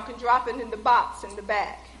apart, and y'all can drop it in the box in the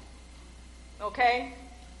back. Okay?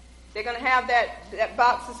 They're going to have that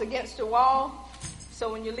box is against the wall.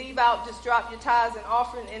 So when you leave out, just drop your tithes and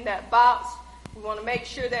offering in that box. We want to make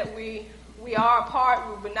sure that we are apart.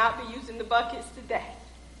 We will not be using the buckets today.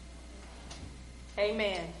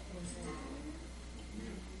 Amen.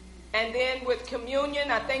 And then with communion,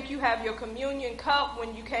 I think you have your communion cup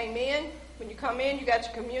when you came in. When you come in, you got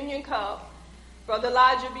your communion cup. Brother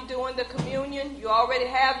Elijah will be doing the communion. You already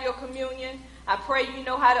have your communion. I pray you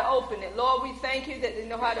know how to open it. Lord, we thank you that they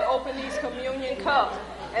know how to open these communion cups.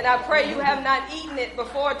 And I pray you have not eaten it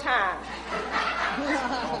before time.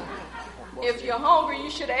 If you're hungry, you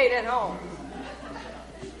should have ate at home.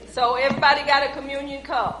 So everybody got a communion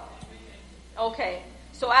cup. Okay.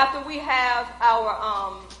 So after we have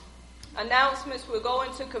our announcements, we'll go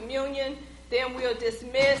into communion. Then we'll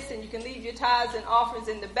dismiss, and you can leave your tithes and offerings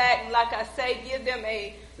in the back. And like I say, give them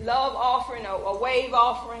a love offering or a wave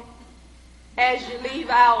offering as you leave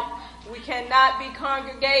out. We cannot be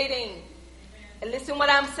congregating. And listen what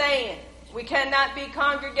I'm saying. We cannot be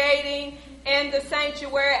congregating in the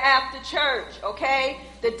sanctuary after church, okay?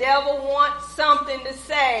 The devil wants something to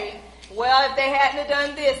say. Well, if they hadn't have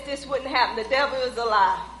done this, this wouldn't happen. The devil is a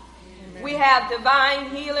lie. We have divine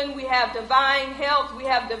healing. We have divine health. We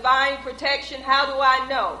have divine protection. How do I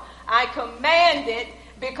know? I command it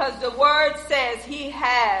because the word says he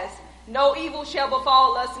has no evil shall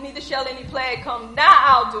befall us, neither shall any plague come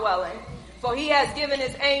nigh our dwelling. For he has given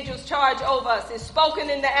his angels charge over us. It's spoken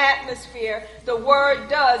in the atmosphere. The word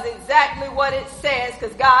does exactly what it says,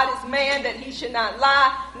 because God is man that he should not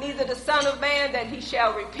lie, neither the son of man that he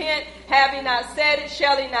shall repent. Have he not said it,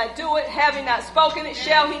 shall he not do it? Have he not spoken it,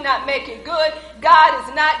 shall he not make it good? God is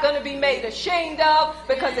not going to be made ashamed of,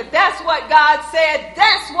 because if that's what God said,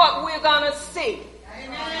 that's what we're going to see.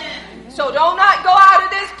 Amen. So don't not go out of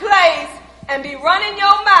this place and be running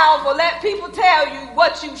your mouth or let people tell you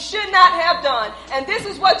what you should not have done. And this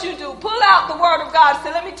is what you do. Pull out the word of God and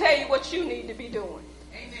say, let me tell you what you need to be doing.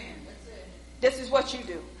 Amen. That's it. This is what you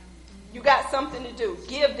do. You got something to do.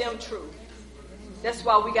 Give them truth. That's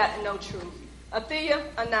why we got to know truth. Athea,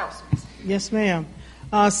 announcements. Yes, ma'am.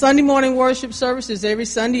 Sunday morning worship services every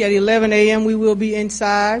Sunday at 11 a.m. We will be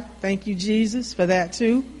inside. Thank you, Jesus, for that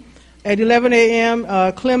too. At 11 a.m.,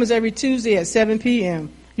 Clem is every Tuesday at 7 p.m.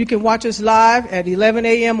 You can watch us live at 11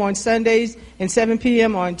 a.m. on Sundays and 7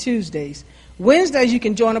 p.m. on Tuesdays. Wednesdays, you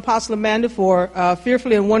can join Apostle Amanda for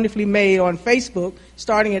Fearfully and Wonderfully Made on Facebook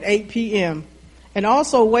starting at 8 p.m. And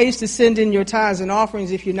also ways to send in your tithes and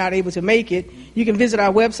offerings if you're not able to make it. You can visit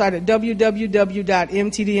our website at www.mtdm.org,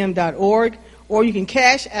 or you can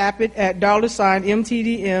cash app it at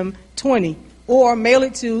 $MTDM20, or mail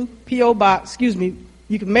it to P.O. Box, you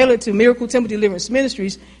can mail it to Miracle Temple Deliverance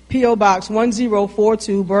Ministries, P.O. Box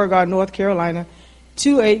 1042, Burgard, North Carolina,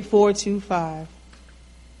 28425.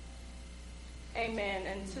 Amen.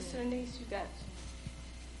 And Sister Denise, you got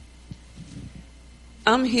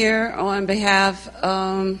I'm here on behalf,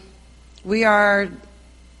 we are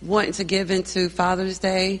wanting to give into Father's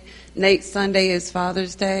Day. Next Sunday is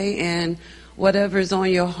Father's Day, and whatever is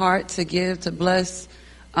on your heart to give to bless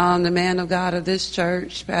the man of God of this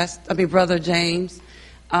church, Brother James.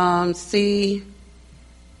 I'm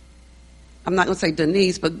not going to say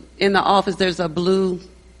Denise, but in the office there's a blue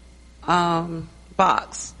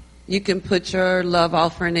box. You can put your love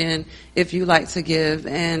offering in if you like to give,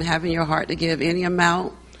 and having your heart to give any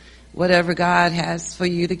amount whatever God has for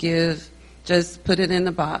you to give, just put it in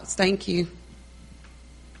the box. Thank you.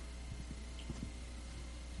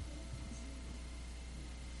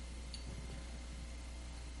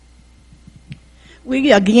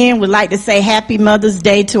 We again would like to say Happy Mother's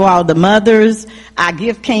Day to all the mothers. Our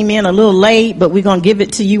gift came in a little late, but we're going to give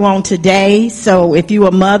it to you on today. So if you're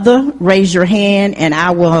a mother, raise your hand and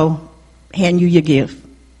I will hand you your gift.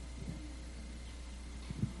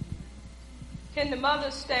 Can the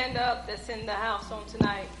mothers stand up that's in the house on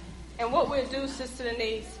tonight? And what we'll do, Sister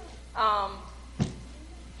Denise,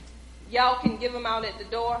 y'all can give them out at the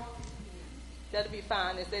door. That'll be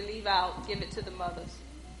fine. As they leave out, give it to the mothers.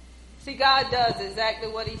 See, God does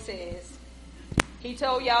exactly what he says. He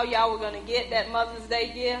told y'all were going to get that Mother's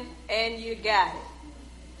Day gift, and you got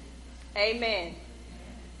it. Amen.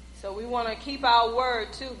 So we want to keep our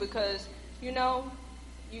word, too, because,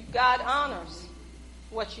 God honors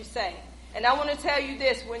what you say. And I want to tell you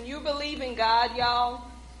this. When you believe in God, y'all,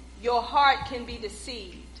 your heart can be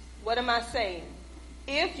deceived. What am I saying?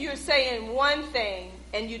 If you're saying one thing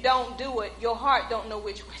and you don't do it, your heart don't know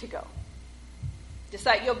which way to go. Just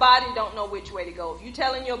like your body don't know which way to go. If you're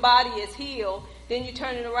telling your body it's healed, then you're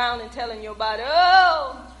turning around and telling your body,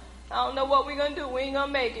 oh, I don't know what we're going to do. We ain't going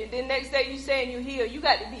to make it. Then next day you're saying you're healed. You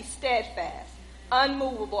got to be steadfast,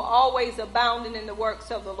 unmovable, always abounding in the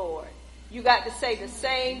works of the Lord. You got to say the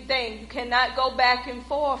same thing. You cannot go back and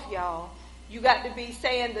forth, y'all. You got to be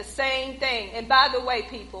saying the same thing. And by the way,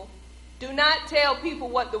 people, do not tell people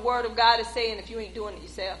what the Word of God is saying if you ain't doing it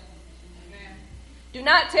yourself. Do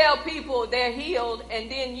not tell people they're healed and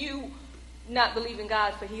then you not believing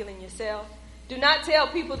God for healing yourself. Do not tell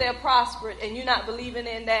people they're prospered and you're not believing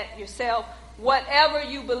in that yourself. Whatever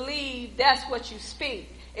you believe, that's what you speak.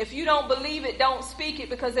 If you don't believe it, don't speak it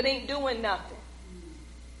because it ain't doing nothing.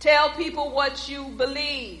 Tell people what you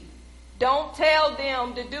believe. Don't tell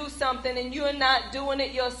them to do something and you're not doing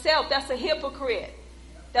it yourself. That's a hypocrite.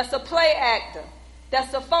 That's a play actor.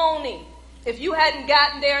 That's a phony. If you hadn't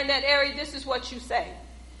gotten there in that area, this is what you say.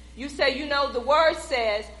 You say, the word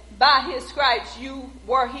says, by his stripes you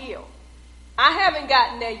were healed. I haven't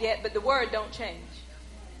gotten there yet, but the word don't change.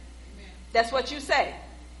 That's what you say.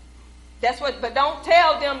 But don't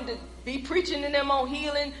tell them to be preaching to them on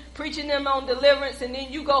healing, preaching them on deliverance, and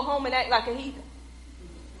then you go home and act like a heathen.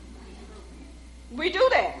 We do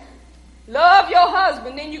that. Love your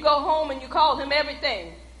husband, then you go home and you call him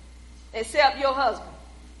everything except your husband.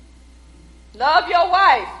 Love your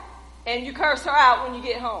wife, and you curse her out when you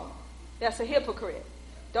get home. That's a hypocrite.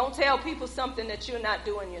 Don't tell people something that you're not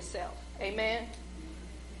doing yourself. Amen?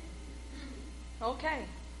 Okay.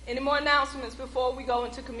 Any more announcements before we go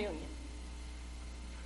into communion?